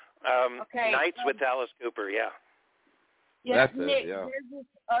 Nights with Alice Cooper, yeah. Yeah, That's Nick, it, yeah. there's this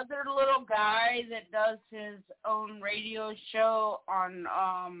other little guy that does his own radio show on,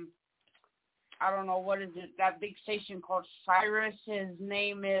 I don't know, what is it, that big station called Cyrus. His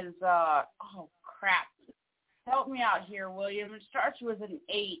name is, oh, crap. Help me out here, William. It starts with an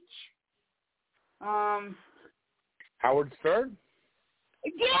H. Howard Stern?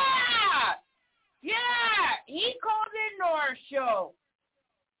 Yeah! Yeah! He called into our show.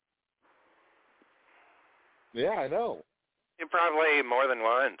 Yeah, I know. Probably more than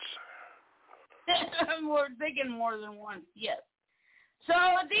once. We're thinking more than once, yes. So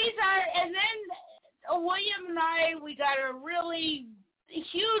these are, and then William and I, we got a really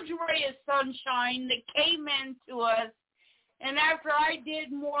huge ray of sunshine that came into us. And after I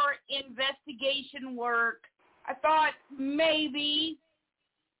did more investigation work, I thought maybe,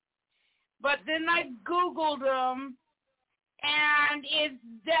 but then I Googled him, and it's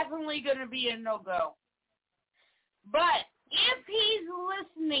definitely going to be a no-go. But if he's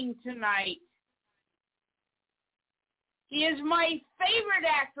listening tonight, he is my favorite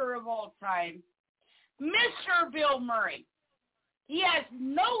actor of all time, Mr. Bill Murray. He has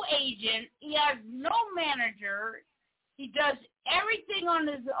no agent. He has no manager. He does everything on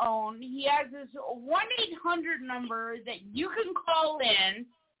his own. He has this 1-800 number that you can call in,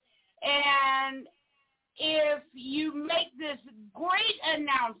 and if you make this great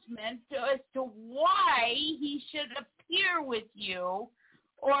announcement as to why he should appear with you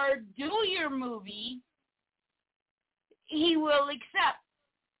or do your movie, he will accept.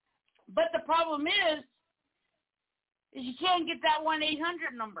 But the problem is you can't get that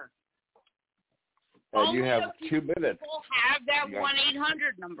 1-800 number. And Only you have a few 2 minutes. people have that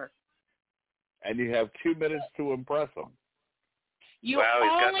 1-800 number. And you have 2 minutes to impress them. You wow, he's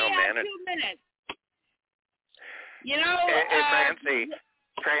got only no have manager. 2 minutes. You know, hey,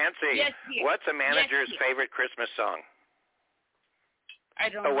 Francie, yes, what's a manager's yes, favorite Christmas song? I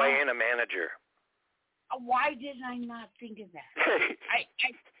don't Away know. in a Manager. Why did I not think of that? I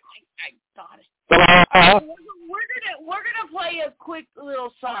thought it. We're gonna play a quick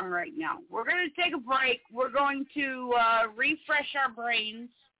little song right now. We're gonna take a break. We're going to refresh our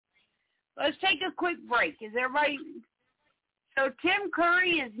brains. Let's take a quick break. Is everybody? So Tim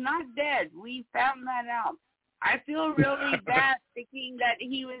Curry is not dead. We found that out. I feel really bad thinking that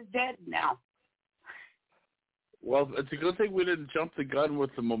he was dead now. Well, it's a good thing we didn't jump the gun with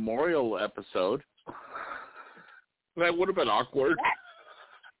the memorial episode. That would have been awkward.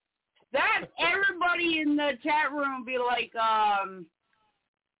 That everybody in the chat room be like,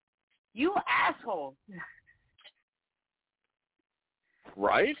 you asshole.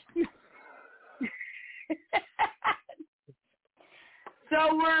 Right?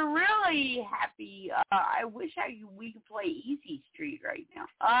 So we're really happy. I wish we could play Easy Street right now.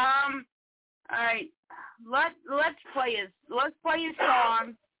 All right, let's play a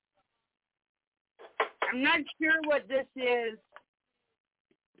song. I'm not sure what this is.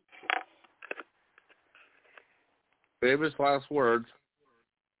 Famous last words.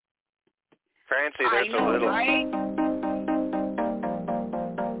 Francie, there's I know, a little. Right?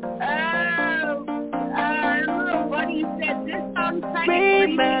 Little buddy said this song's kind of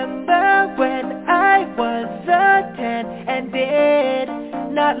creepy. Remember when I was a 10 and did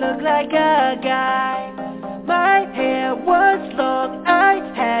not look like a guy? My hair was long, I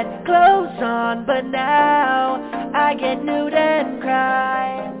had clothes on, but now I get nude and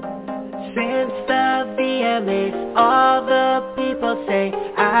cry. Since the VMAs, all the people say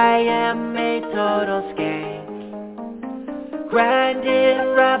I am a total skank. Grinded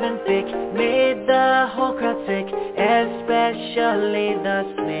Robin Thicke, made the whole crowd sick, especially the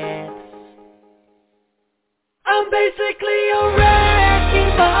Smiths. I'm basically a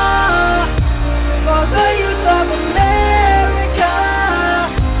wrecking ball for the youth of America.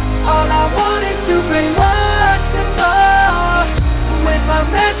 All I want is to brainwash them all with my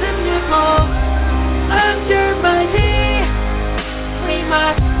messages all under my knee. We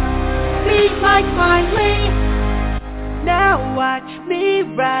must speak like finally. Now watch me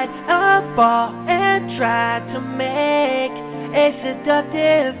ride a ball and try to make a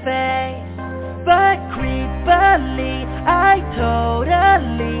seductive face, but creepily I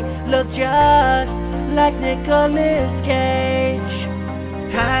totally look just like Nicolas Cage.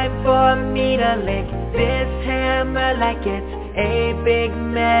 Time for me to lick this hammer like it's a big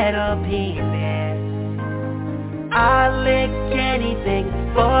metal penis. I'll lick anything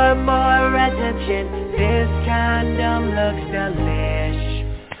for more attention. This condom looks delish.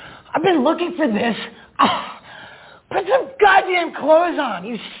 I've been looking for this. Put some goddamn clothes on,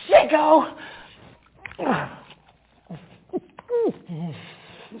 you sicko!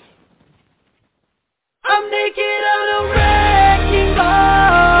 I'm naked on a wrecking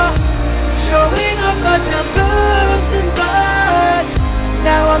ball, showing a bunch of boobs and butts.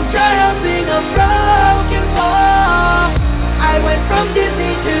 Now I'm triumphing a broken wall. I went from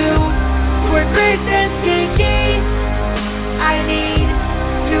Disney to Squirt Grace and Skinky. I need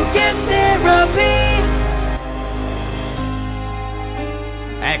to get therapy.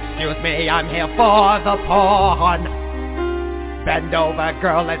 Excuse me, I'm here for the porn. Bend over,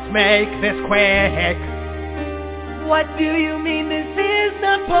 girl, let's make this quick. What do you mean this is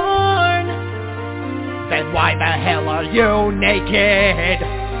not porn? Then why the hell are you naked?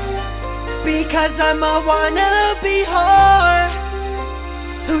 Because I'm a wannabe whore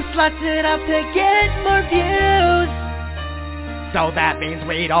who sluts it up to get more views. So that means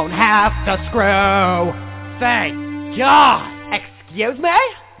we don't have to screw. Thank God. Excuse me?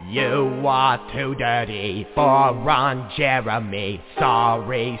 You are too dirty for Ron Jeremy.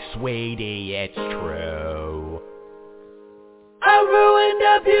 Sorry, sweetie, it's true. I ruined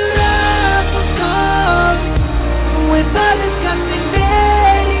a beautiful song with a disgusting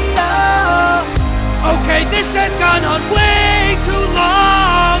video. Okay, this has gone on way too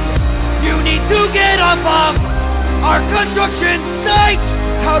long. You need to get off of our construction site.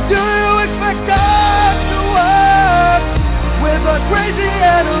 How do you expect us to work with a crazy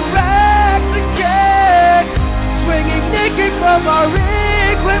anorexic chick swinging naked from our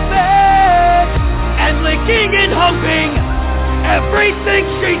equipment and licking and humping everything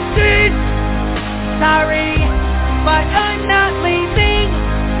she sees? Sorry, but I'm not leaving.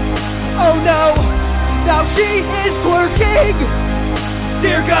 Oh no, now she is twerking.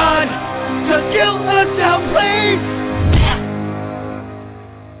 Dear God, just kill us now, please.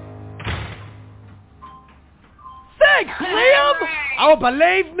 Thanks, Liam. Oh,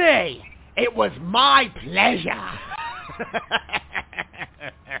 believe me, it was my pleasure.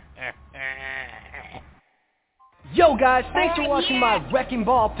 Yo guys, thanks for watching my Wrecking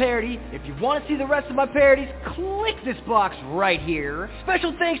Ball parody. If you want to see the rest of my parodies, click this box right here.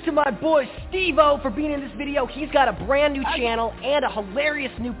 Special thanks to my boy Steve-O for being in this video. He's got a brand new channel and a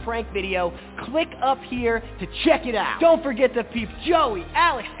hilarious new prank video. Click up here to check it out. Don't forget to peep Joey,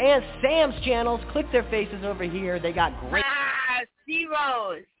 Alex, and Sam's channels. Click their faces over here. They got great...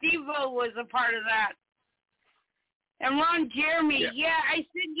 Steve-O was a part of that. And Ron Jeremy, yeah, I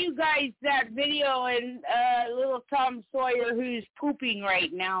sent you guys that video, and little Tom Sawyer, who's pooping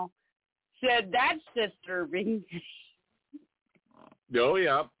right now, said that's disturbing. Oh,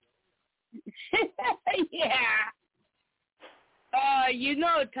 yeah. Yeah. You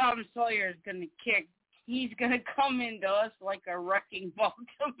know Tom Sawyer's going to kick. He's going to come into us like a wrecking ball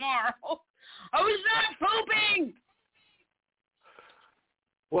tomorrow. I was not pooping!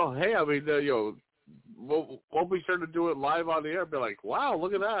 Well, hey, I mean, we'll be sure to do it live on the air. Be like, wow,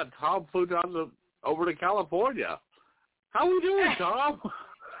 look at that. Tom flew down over to California. How we doing, Tom?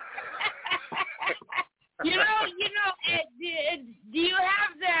 Do you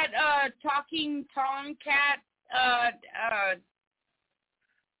have that talking Tomcat?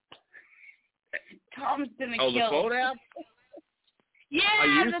 Tom's gonna kill. Oh, the phone app?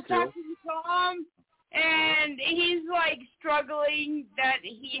 Yeah, the talking Tom. And he's like struggling that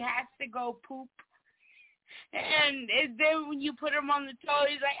he has to go poop. And then when you put him on the toe,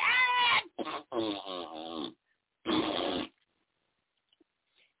 he's like, ah!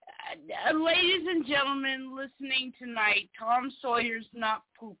 Ladies and gentlemen listening tonight, Tom Sawyer's not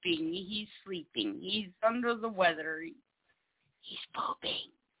pooping. He's sleeping. He's under the weather. He's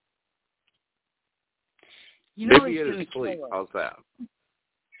pooping. You know maybe he's in going his to sleep. kill us. How's that?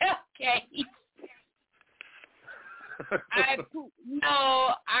 Okay. I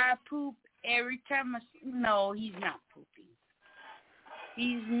poop every time no, he's not pooping.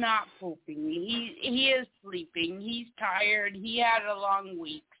 He's not pooping. He is sleeping. He's tired. He had a long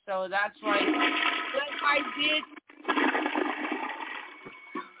week, so that's why I did.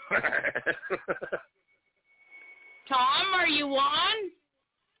 Tom, are you on?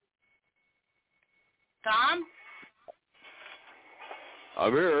 Tom?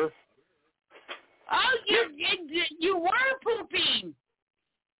 I'm here. Oh, you were pooping.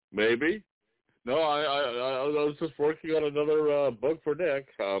 Maybe. No, I was just working on another book for Nick.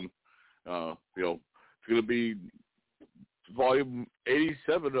 It's going to be volume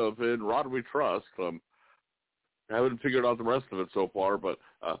 87 of In Rod We Trust. I haven't figured out the rest of it so far, but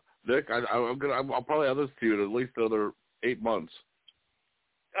Nick, I'll probably have this to you in at least another 8 months.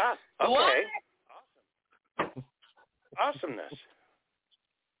 Ah, okay. Awesome. Awesomeness.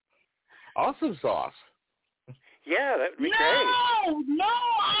 Awesome sauce. Yeah, that would be great. No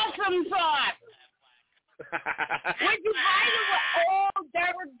awesome sauce. Which, by the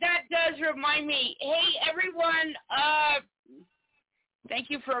way, that does remind me. Hey, everyone, thank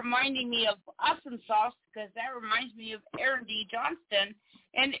you for reminding me of awesome sauce, because that reminds me of Aaron D. Johnston.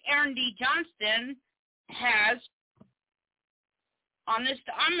 And Aaron D. Johnston has Honest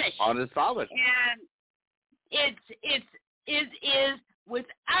Amish. Honest Amish. And it is,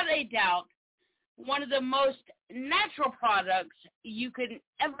 without a doubt, one of the most natural products you can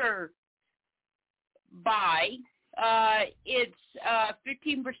ever buy. It's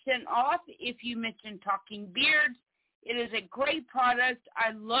 15% off if you mention Talking Beards. It is a great product.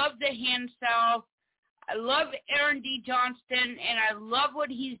 I love the hand salve. I love Aaron D. Johnston, and I love what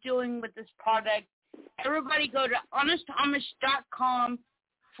he's doing with this product. Everybody go to honestamish.com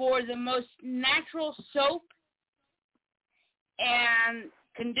for the most natural soap and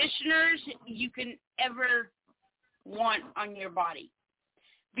conditioners you can ever want on your body.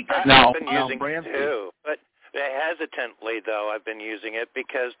 Because I've been using it too, but hesitantly though I've been using it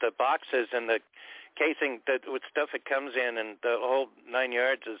because the boxes and the casing with stuff it comes in and the whole 9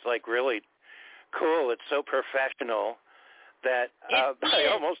 yards is like really cool. It's so professional that I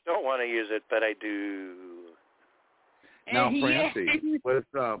almost don't want to use it, but I do. Now, Francie, with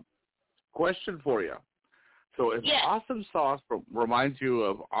question for you. So if awesome sauce reminds you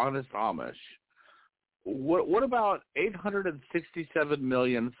of Honest Amish, what about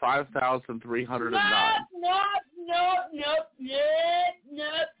 867,005,309?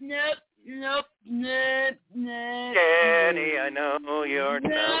 Nope. Danny, I know your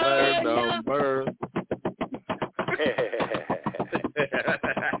number.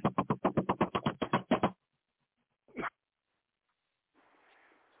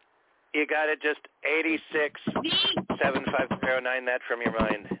 You got it, just 867509 that from your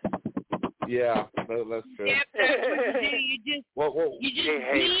mind. Yeah, that's true. Yep, that's what you do.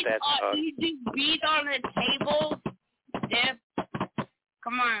 You just beat on a table. Dip.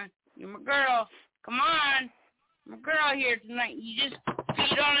 Come on. You're my girl. Come on. I'm a girl here tonight. You just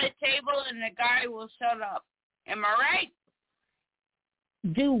beat on a table and the guy will shut up. Am I right?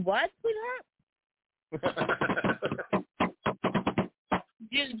 Do what, sweetheart?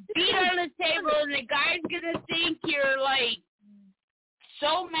 Just beat on the table and the guy's going to think you're like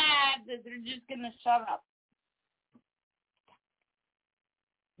so mad that they're just going to shut up.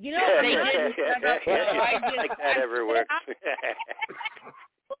 You know, they didn't shut up. So I like that ever works.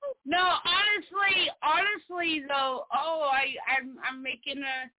 No, honestly though, I'm making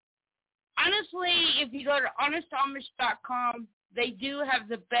honestly, if you go to honestamish.com, they do have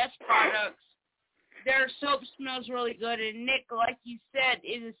the best products. Their soap smells really good, and Nick, like you said,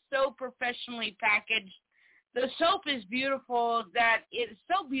 it is so professionally packaged. The soap is beautiful, that it's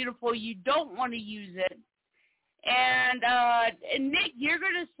so beautiful you don't want to use it. And Nick, you're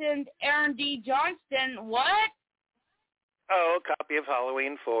going to send Aaron D. Johnston what? Oh, a copy of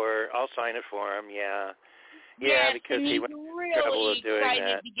Halloween 4. I'll sign it for him, yeah. Yeah, because he went really trouble of doing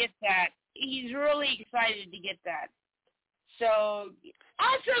excited to get that. He's really excited to get that. So,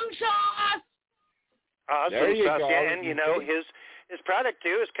 awesome sauce! Awesome sauce, yeah, and you know, his product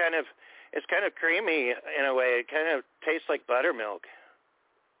too is kind of creamy in a way. It kind of tastes like buttermilk.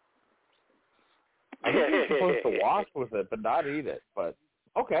 I think you're supposed to wash with it, but not eat it. But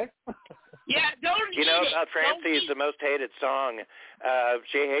okay. Yeah, don't eat it. You know, Francie's the most hated song.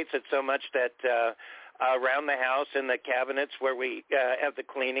 She hates it so much that around the house in the cabinets where we have the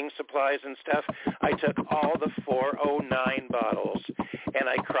cleaning supplies and stuff, I took all the 409 bottles and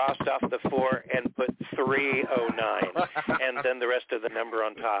I crossed off the 4 and put 309, and then the rest of the number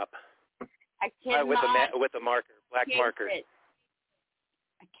on top. I cannot with a marker, black marker. I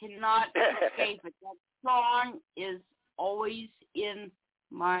cannot escape it. That song is always in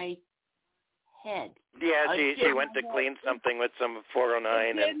my head. Yeah, she went to clean something with some 409,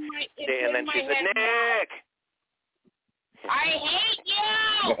 and then she said, Nick! I hate you!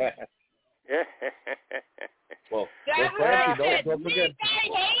 Well, Frankie, don't forget. Nick, I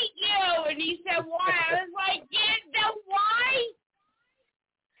hate you! And he said, why? I was like, yeah, why?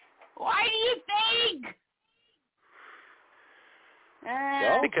 Why do you think?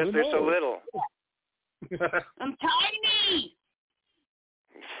 Because they're so little. I'm tiny.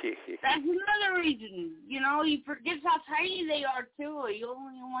 That's another reason. You know, he forgets how tiny they are, too. He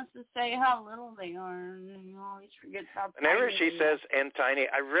only wants to say how little they are, and he always forgets how tiny Whenever she they says, and tiny,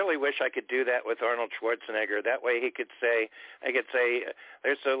 I really wish I could do that with Arnold Schwarzenegger. That way I could say,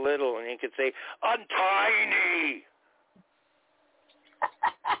 they're so little, and he could say, I'm tiny.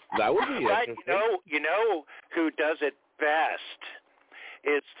 That would be but interesting. you know who does it best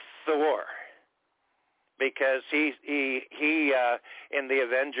is Thor. Because he in the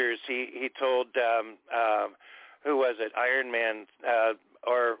Avengers he told who was it, Iron Man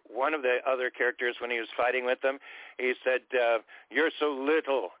or one of the other characters when he was fighting with them, he said, "You're so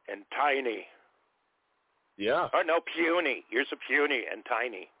little and tiny." Yeah. Oh no, puny. You're so puny and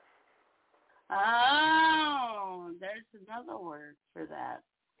tiny. Oh, there's another word for that.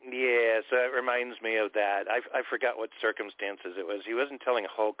 Yeah, so it reminds me of that. I forgot what circumstances it was. He wasn't telling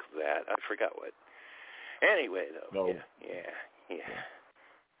Hulk that. I forgot what. Anyway, though, no. yeah.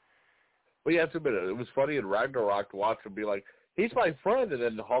 Well, you have to admit it was funny in Ragnarok to watch him be like, he's my friend, and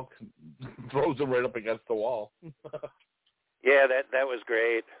then the Hulk throws him right up against the wall. Yeah, that was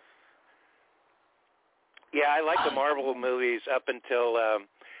great. Yeah, I like the Marvel movies up until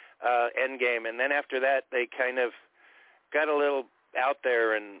Endgame, and then after that, they kind of got a little out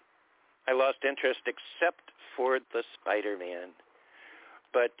there, and I lost interest except for the Spider-Man.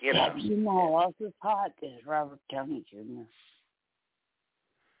 But, you know. You know, also hot is Robert Downey Jr.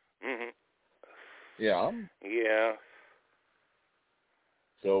 Mm-hmm. Yeah. Yeah.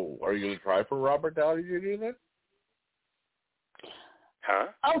 So, are you going to try for Robert Downey Jr. then?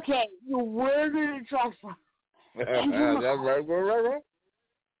 Huh? Okay, we're going to try for right.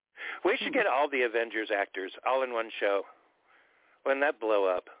 We should get all the Avengers actors all in one show. Wouldn't that blow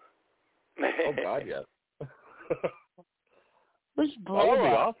up? Oh, God, yes. That would be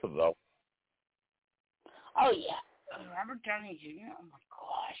awesome, though. Oh, yeah. Robert Downey Jr., oh, my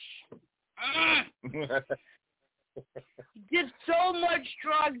gosh. He did so much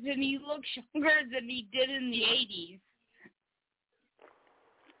drugs, and he looks younger than he did in the 80s.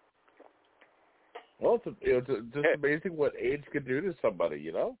 Well, it's just amazing what age can do to somebody,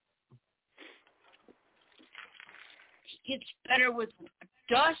 you know? He gets better with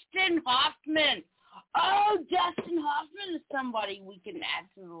Dustin Hoffman. Oh, Dustin Hoffman is somebody we can add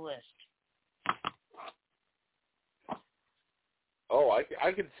to the list. Oh, I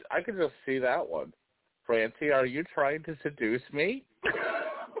can just see that one. Francie, are you trying to seduce me?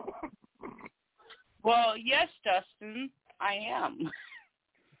 Well, yes, Dustin, I am.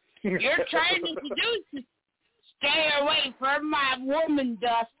 You're trying to seduce me. Stay away from my woman,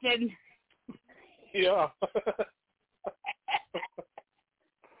 Dustin. Yeah.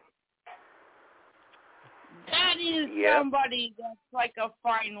 That is somebody that's like a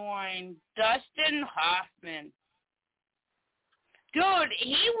fine wine. Dustin Hoffman. Dude,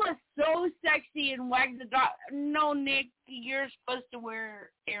 he was so sexy and Wag the Dog. No, Nick, you're supposed to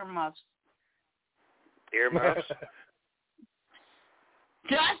wear earmuffs. Earmuffs?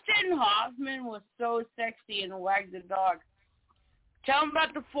 Dustin Hoffman was so sexy in Wag the Dog. Tell him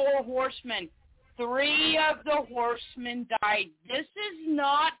about the 4 horsemen. 3 of the horsemen died. This is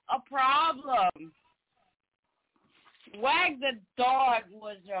not a problem. Wag the Dog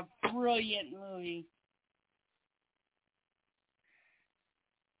was a brilliant movie.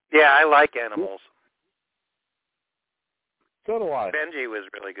 Yeah, I like animals. So do I. Benji was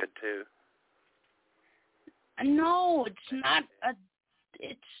really good, too. No, it's not a...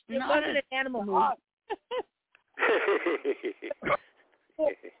 It's not an animal movie.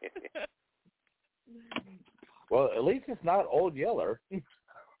 Well, at least it's not Old Yeller.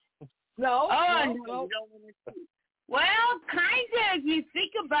 No. No. Well, kind of. If you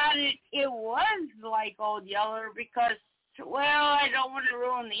think about it, it was like Old Yeller because, well, I don't want to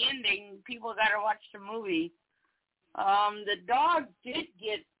ruin the ending. People got to watch the movie. The dog did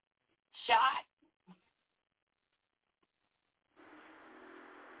get shot.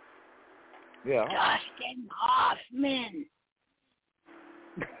 Yeah. Dustin Hoffman.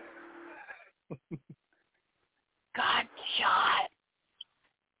 Got shot.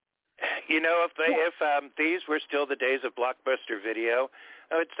 You know, if these were still the days of Blockbuster Video,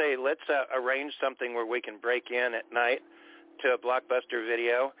 I would say let's arrange something where we can break in at night to a Blockbuster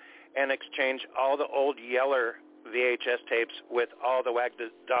Video and exchange all the old Yeller VHS tapes with all the Wag the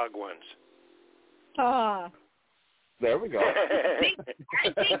Dog ones. Ah. There we go. I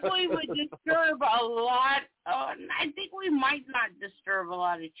think we would disturb a lot. I think we might not disturb a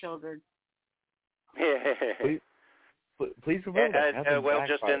lot of children. Please remember. Well,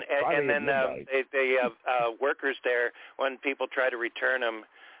 just and then the workers there, when people try to return them,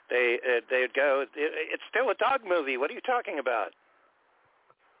 they'd go, "It's still a dog movie. What are you talking about?"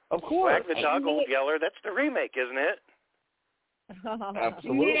 Of course. Wag the Dog Old Yeller. That's the remake, isn't it?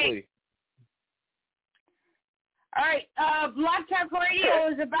 Absolutely. All right, Blog Talk Radio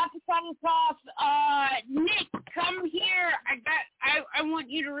is about to cut us off. Nick, come here. I want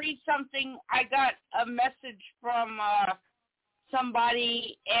you to read something. I got a message from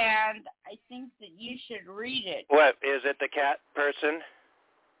somebody, and I think that you should read it. What, is it the cat person?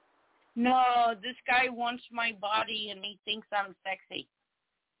 No, this guy wants my body, and he thinks I'm sexy.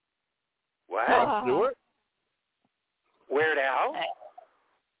 What? Do it. Weird Al?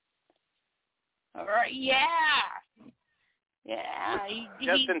 All right, yeah. He's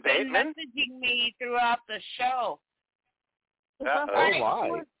Justin been Bateman? messaging me throughout the show. Oh,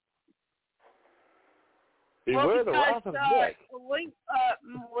 why? Beware the wrath of Nick.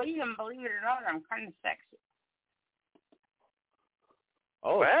 William, believe it or not, I'm kind of sexy.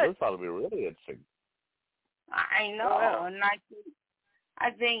 Oh, this ought to be really interesting. I know, and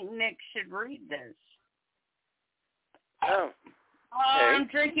I think Nick should read this. Oh. I'm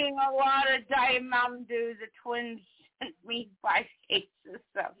drinking a lot of Diet Mountain Dew. The twins sent me 5 cases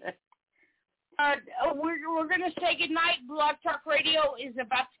of it. We're going to say goodnight. Blog Talk Radio is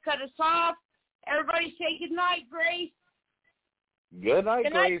about to cut us off. Everybody say goodnight, Grace. Good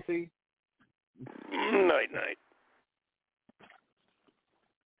night, Gracie. Night, night.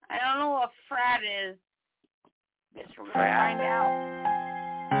 I don't know what frat is. Guess we're going to find out.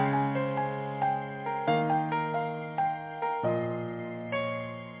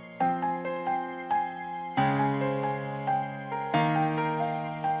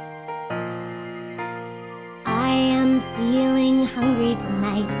 Feeling hungry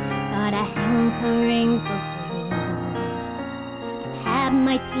tonight, got a hankering for food. Have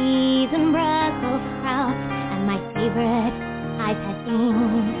my peas and Brussels sprouts and my favorite iPad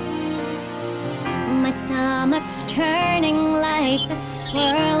games. My stomach's turning like a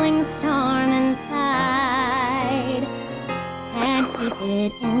swirling storm inside. Can't keep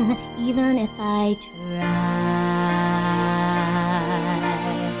it in even if I try.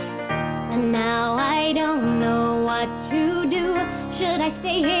 And now I don't know what to do. Should I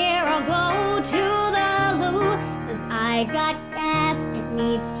stay here or go to the loo? 'Cause I got gas, it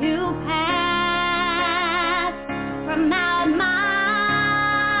needs to pass from out my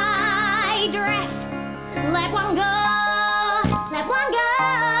dress. Let one go, let one go.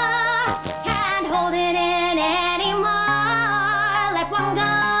 Can't hold it in anymore. Let one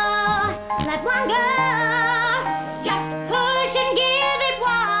go, let one go. Just push and give it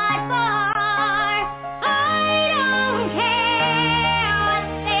what for.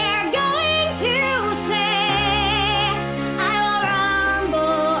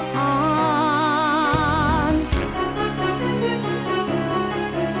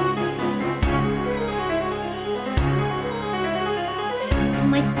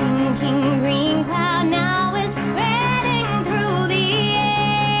 Green cloud now is spreading through the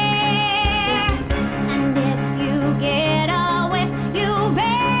air. And if you get a whiff, you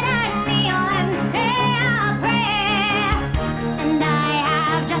better kneel and say a prayer. And I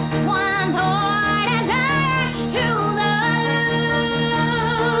have just one thought as I rush to the loo.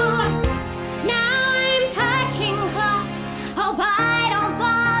 Now I'm touching clock, hope I don't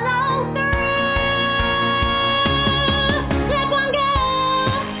follow through. Let one go.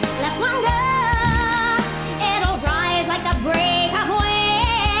 Let one go, it'll rise like the break of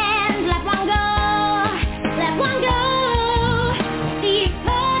wind. Let one go, let one go. These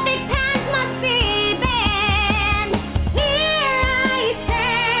perfect hands must be bent. Here I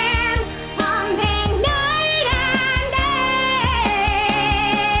stand, pumping night and day.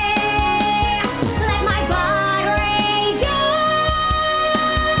 Let my blood rage on.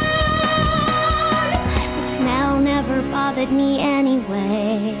 The smell never bothered me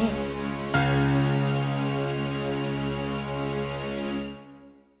anyway.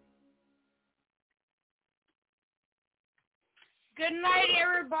 Good night,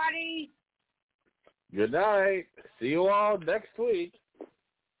 everybody. Good night. See you all next week.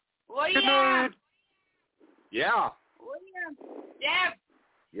 William. Yeah. William. Deb.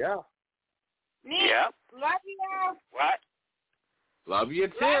 Yeah. Nick. Yeah. Love you. What? Love you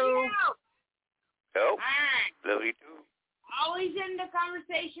too. Love you. Oh. All right. Love you too. Always end the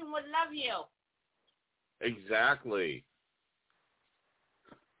conversation with love you. Exactly.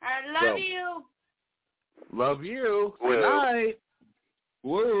 I love you. Love you. Woo. Good night.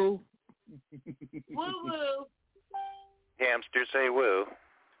 Woo. Woo woo. Hamster say woo.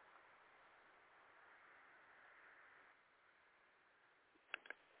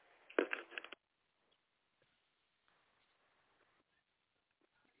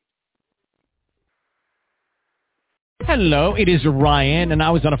 Hello, it is Ryan, and I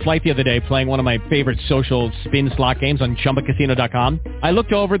was on a flight the other day playing one of my favorite social spin slot games on ChumbaCasino.com. I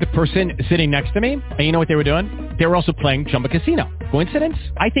looked over at the person sitting next to me, and you know what they were doing? They were also playing Chumba Casino. Coincidence?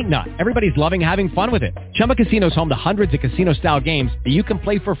 I think not. Everybody's loving having fun with it. Chumba Casino is home to hundreds of casino-style games that you can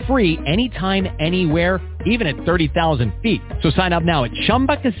play for free anytime, anywhere, even at 30,000 feet. So sign up now at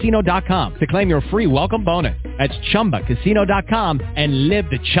ChumbaCasino.com to claim your free welcome bonus. That's ChumbaCasino.com and live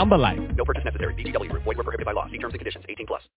the Chumba life. No purchase necessary. VGW. Void where prohibited by law. See terms and conditions. 18+.